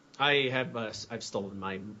 I've stolen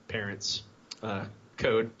my parents'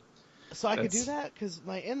 code. So I could do that because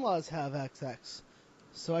my in-laws have XX.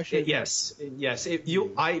 So I should. Yes.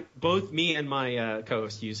 Both me and my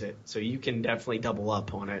co-host use it, so you can definitely double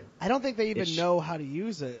up on it. I don't think they even know how to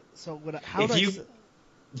use it. So if you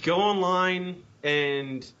go online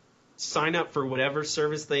and sign up for whatever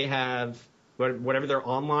service they have, whatever their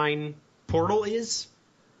online portal is,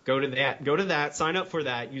 go to that, sign up for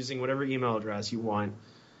that using whatever email address you want.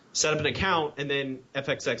 Set up an account, and then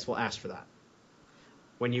FXX will ask for that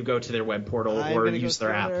when you go to their web portal or use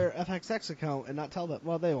their app. Their FXX account and not tell them.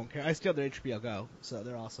 Well, they won't care. I steal their HBO Go, so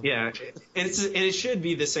they're awesome. Yeah, and it should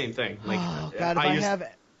be the same thing. Like, oh God, if I have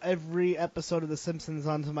every episode of The Simpsons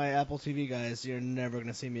onto my Apple TV, guys, you're never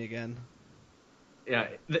gonna see me again. Yeah,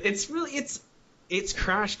 it's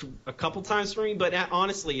crashed a couple times for me, but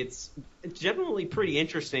honestly, it's generally pretty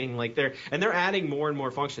interesting. Like they're adding more and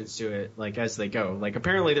more functions to it, like as they go. Like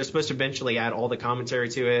apparently they're supposed to eventually add all the commentary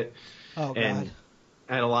to it, and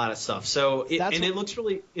add a lot of stuff. So it looks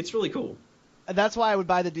really cool. That's why I would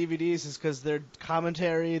buy the DVDs, is because their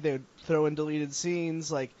commentary, they would throw in deleted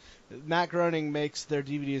scenes. Like Matt Groening makes their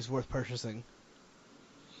DVDs worth purchasing.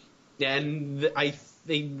 Yeah, and there's a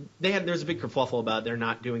big kerfuffle about they're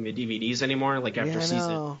not doing the DVDs anymore, like after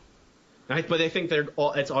season. But I think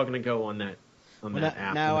it's all going to go on that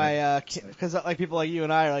app. Now because like people like you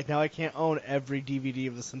and I are like, now I can't own every DVD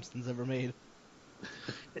of The Simpsons ever made.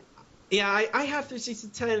 Yeah, I have through season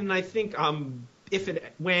 10, and I think if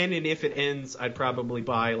it ends, I'd probably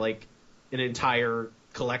buy like an entire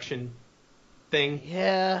collection thing.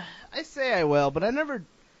 Yeah, I say I will, but I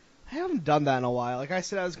haven't done that in a while. Like I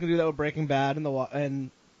said, I was going to do that with Breaking Bad and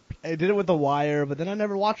I did it with The Wire, but then I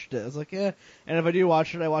never watched it. I was like, yeah. And if I do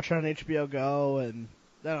watch it, I watch it on HBO Go, and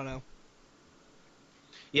I don't know.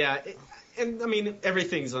 Yeah, and I mean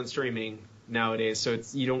everything's on streaming nowadays, so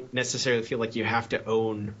you don't necessarily feel like you have to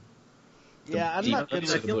own. I'm not good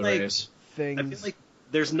with things. I feel like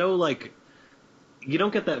there's no you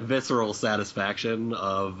don't get that visceral satisfaction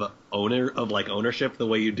of ownership the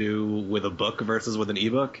way you do with a book versus with an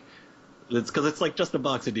ebook. It's because it's like just a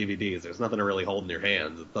box of DVDs. There's nothing to really hold in your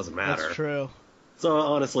hands. It doesn't matter. That's true. So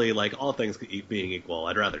honestly, like all things being equal,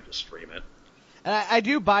 I'd rather just stream it. And I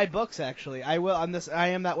do buy books, actually. I will on this. I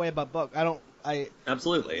am that way about book.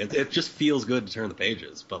 Absolutely. It just feels good to turn the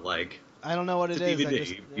pages, but like I don't know what it is.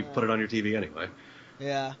 DVD. You put it on your TV anyway.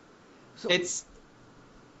 Yeah. So,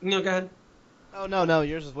 go ahead. Oh no,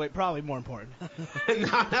 yours is probably more important.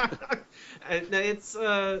 It's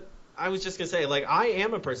I was just gonna say, like, I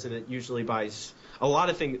am a person that usually buys a lot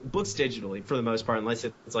of books digitally for the most part, unless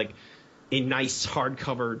it's like a nice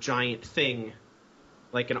hardcover giant thing,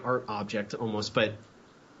 like an art object almost. But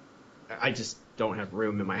I just don't have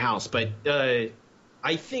room in my house. But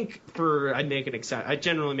I think I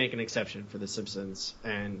generally make an exception for The Simpsons,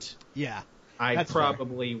 and Yeah. I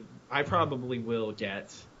probably will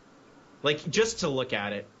get, like, just to look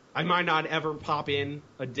at it. I might not ever pop in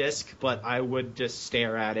a disc, but I would just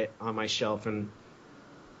stare at it on my shelf and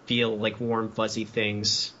feel like warm, fuzzy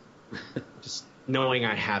things, just knowing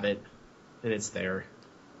I have it and it's there.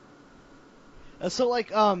 So,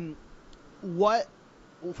 like, what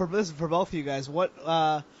for both of you guys? What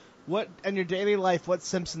in your daily life? What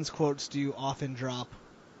Simpsons quotes do you often drop?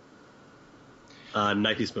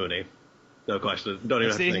 Knifey Spoony, no question. Don't even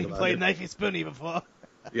have to think about played it. Knifey Spoony before.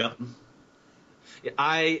 Yep.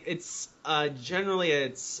 Generally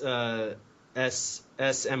it's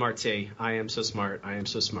SMRT. I am so smart. I am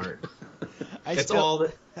so smart.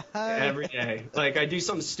 Every day. Like, I do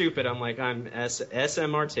something stupid, I'm like, I'm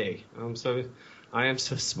SMRT. I am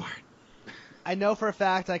so smart. I know for a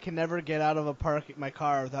fact I can never get out of my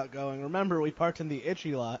car without going, remember, we parked in the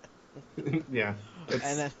itchy lot. Yeah.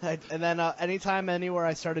 And then anytime, anywhere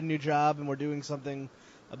I start a new job and we're doing something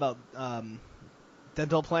about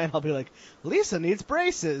dental plan, I'll be like, Lisa needs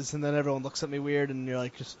braces, and then everyone looks at me weird, and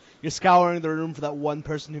you're scouring the room for that one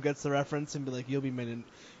person who gets the reference, and be like, you'll be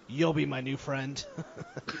my new friend.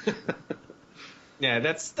 Yeah,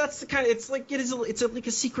 that's the kind of, it's like like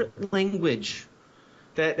a secret language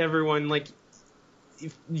that everyone, like,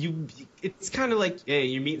 it's kind of like, hey,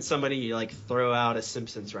 you're meeting somebody, you like throw out a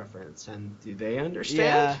Simpsons reference, and do they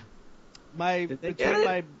understand?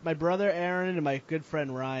 Yeah, my brother Aaron and my good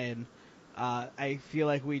friend Ryan, I feel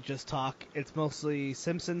like we just talk. It's mostly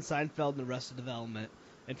Simpsons, Seinfeld, and Arrested Development,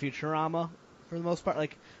 and Futurama for the most part.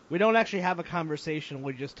 Like, we don't actually have a conversation.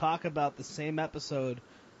 We just talk about the same episode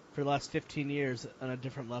for the last 15 years on a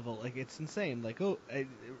different level. Like, it's insane. Like,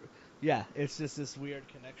 it's just this weird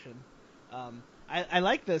connection. I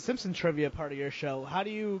like the Simpsons trivia part of your show. How do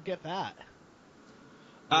you get that?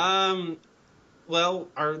 Well,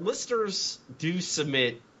 our listeners do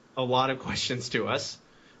submit a lot of questions to us.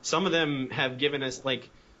 Some of them have given us, like,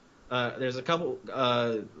 there's a couple,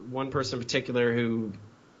 one person in particular who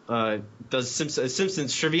does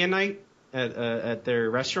Simpsons trivia night at their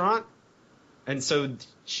restaurant. And so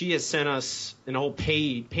she has sent us an whole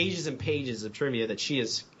pages and pages of trivia that she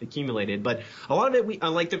has accumulated. But a lot of it, we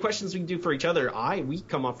like the questions we do for each other. We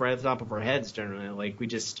come off right at the top of our heads generally. Like, we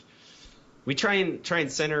try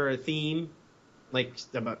and center a theme, like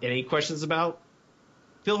about any questions about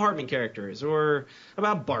Phil Hartman characters, or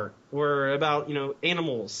about Bart, or about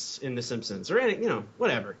animals in The Simpsons, or any,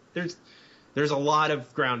 whatever. There's a lot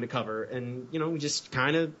of ground to cover, and we just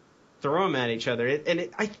kind of throw them at each other,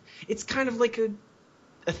 it's kind of like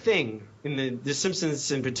a thing in the Simpsons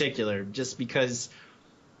in particular, just because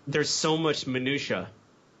there's so much minutia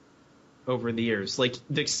over the years, like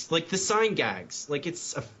the sign gags, like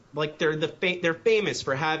they're famous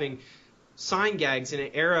for having sign gags in an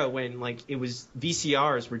era when, like, it was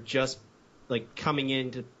VCRs were just like coming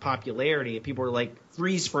into popularity, and people were like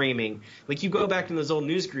freeze framing. Like, you go back in those old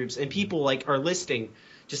news groups, and people like are listing.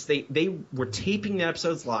 Just they were taping the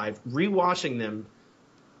episodes live, rewatching them,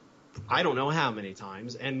 I don't know how many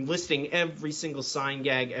times, and listing every single sign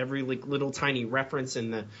gag, every like little tiny reference in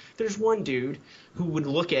the. There's one dude who would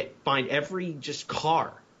find every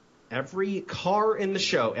car in the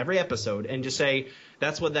show, every episode, and just say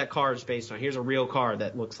that's what that car is based on. Here's a real car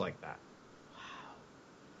that looks like that.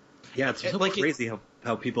 Yeah, it's so crazy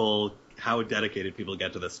how dedicated people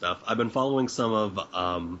get to this stuff. I've been following some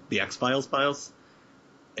of the X-Files files.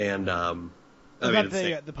 And the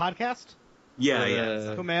podcast? Yeah.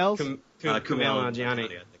 Kumail's? Kumail Nanjiani.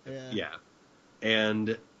 Yeah.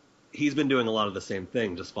 And he's been doing a lot of the same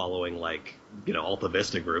thing, just following, like, Alta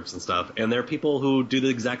Vista groups and stuff. And there are people who do the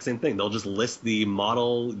exact same thing. They'll just list the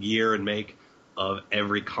model, year, and make of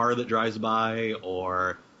every car that drives by,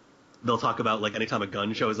 or they'll talk about, like, anytime a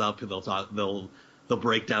gun shows up, they'll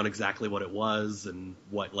break down exactly what it was and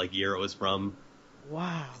what, like, year it was from.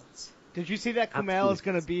 Wow. Did you see that Kumail is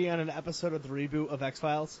going to be on an episode of the reboot of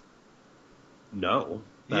X-Files? No.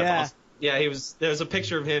 Yeah. Awesome. Yeah, there was a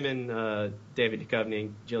picture of him and David Duchovny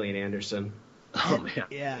and Gillian Anderson. Oh man.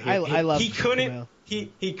 Yeah, I love. He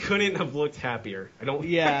couldn't have looked happier.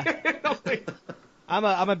 Yeah.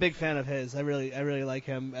 I'm a big fan of his. I really like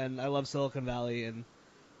him, and I love Silicon Valley. And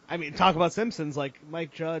I mean, talk about Simpsons, like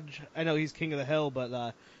Mike Judge. I know he's king of the hill,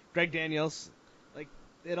 but Greg Daniels, like,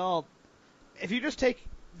 it all. If you just take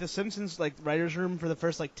the Simpsons, like, writers' room for the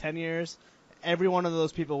first, like, 10 years, every one of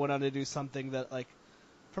those people went on to do something that, like,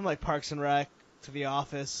 from, like, Parks and Rec to The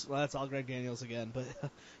Office. Well, that's all Greg Daniels again, but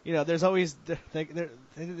there's always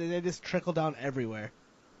they just trickle down everywhere.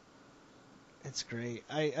 It's great.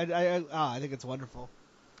 I think it's wonderful.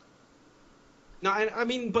 No, I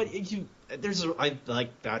mean, but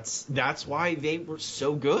that's why they were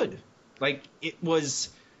so good. Like, it was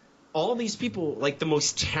all these people, like the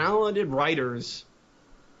most talented writers,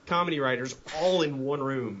 comedy writers, all in one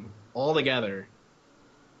room, all together.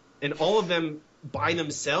 And all of them by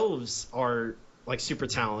themselves are like super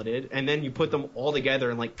talented, and then you put them all together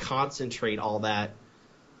and like concentrate all that,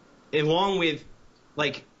 along with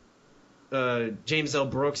like James L.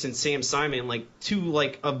 Brooks and Sam Simon, like two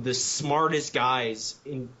like of the smartest guys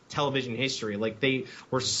in television history. Like they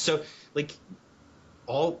were so like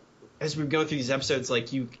all as we were going through these episodes,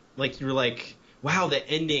 you're like, wow, the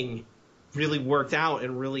ending really worked out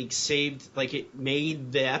and really saved, like it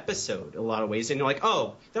made the episode a lot of ways. And you're like,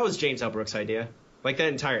 oh, that was James L. Brooks' idea. Like that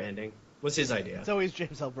entire ending was his idea. It's always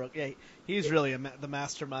James L. Brooks. Yeah, he's really the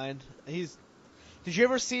mastermind. Did you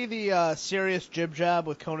ever see the Serious Jib Jab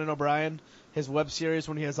with Conan O'Brien, his web series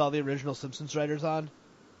when he has all the original Simpsons writers on?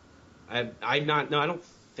 I don't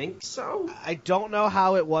think so. I don't know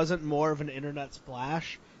how it wasn't more of an internet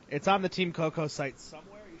splash. It's on the Team Coco site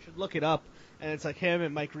somewhere. You should look it up. And it's like him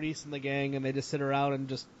and Mike Reese and the gang, and they just sit around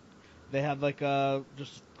and they have like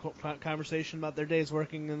just conversation about their days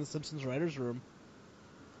working in the Simpsons writers' room.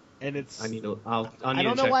 And it's I don't know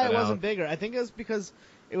why it wasn't bigger. I think it was because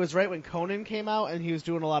it was right when Conan came out, and he was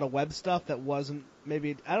doing a lot of web stuff that wasn't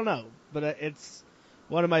maybe, I don't know, but it's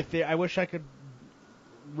one of my I wish I could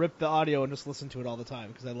rip the audio and just listen to it all the time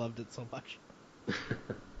because I loved it so much.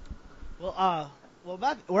 Well,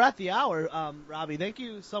 we're at the hour. Robbie, thank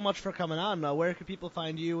you so much for coming on. Where can people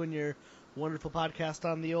find you and your wonderful podcast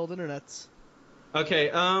on the old internets?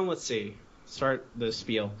 Okay, let's see. Start the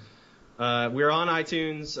spiel. We're on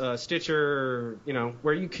iTunes, Stitcher,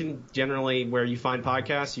 where you find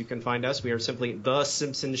podcasts, you can find us. We are simply The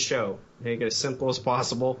Simpsons Show. Make it as simple as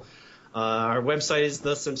possible. Our website is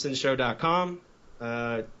thesimpsonsshow.com.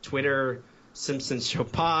 Twitter, Simpsons Show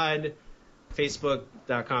Pod.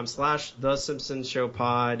 Facebook.com/The Simpsons Show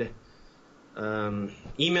Pod.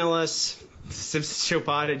 Email us,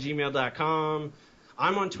 simpsonsshowpod@gmail.com.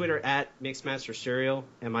 I'm on Twitter at MixmasterCerial,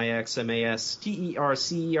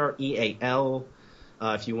 MixmasterCerial.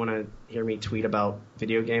 If you want to hear me tweet about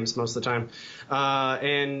video games most of the time.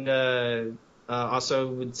 Also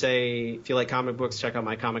would say, if you like comic books, check out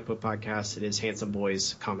my comic book podcast. It is Handsome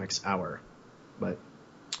Boys Comics Hour. But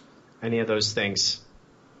any of those things.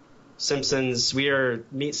 Simpsons, we are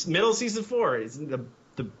middle season 4 is the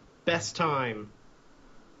best time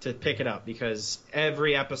to pick it up because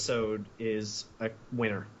every episode is a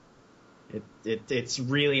winner. It's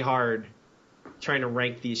really hard trying to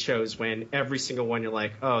rank these shows when every single one you're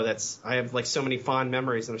like, oh, I have like so many fond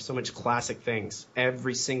memories and there's so much classic things.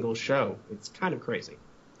 Every single show. It's kind of crazy.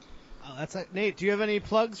 Oh, that's like, Nate, do you have any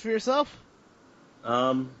plugs for yourself?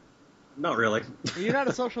 Not really. You're not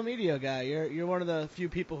a social media guy. You're one of the few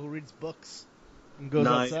people who reads books and goes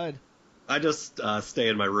outside. I just stay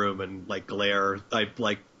in my room and like glare. I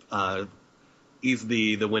like ease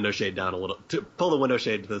the window shade down a little, to pull the window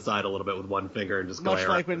shade to the side a little bit with one finger and just glare. Much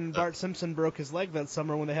like when Bart Simpson broke his leg that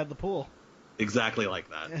summer when they had the pool. Exactly like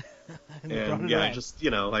that. and yeah, I just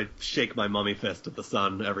I shake my mummy fist at the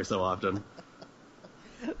sun every so often.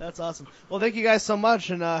 That's awesome. Well, thank you guys so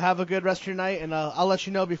much, and have a good rest of your night. And I'll let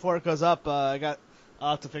you know before it goes up. I'll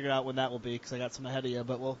have to figure out when that will be because I got some ahead of you.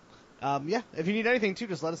 But if you need anything too,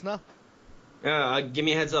 just let us know. Give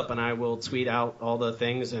me a heads up, and I will tweet out all the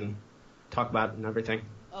things and talk about it and everything.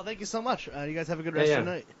 Oh, thank you so much. You guys have a good rest of your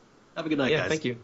night. Have a good night, guys. Thank you.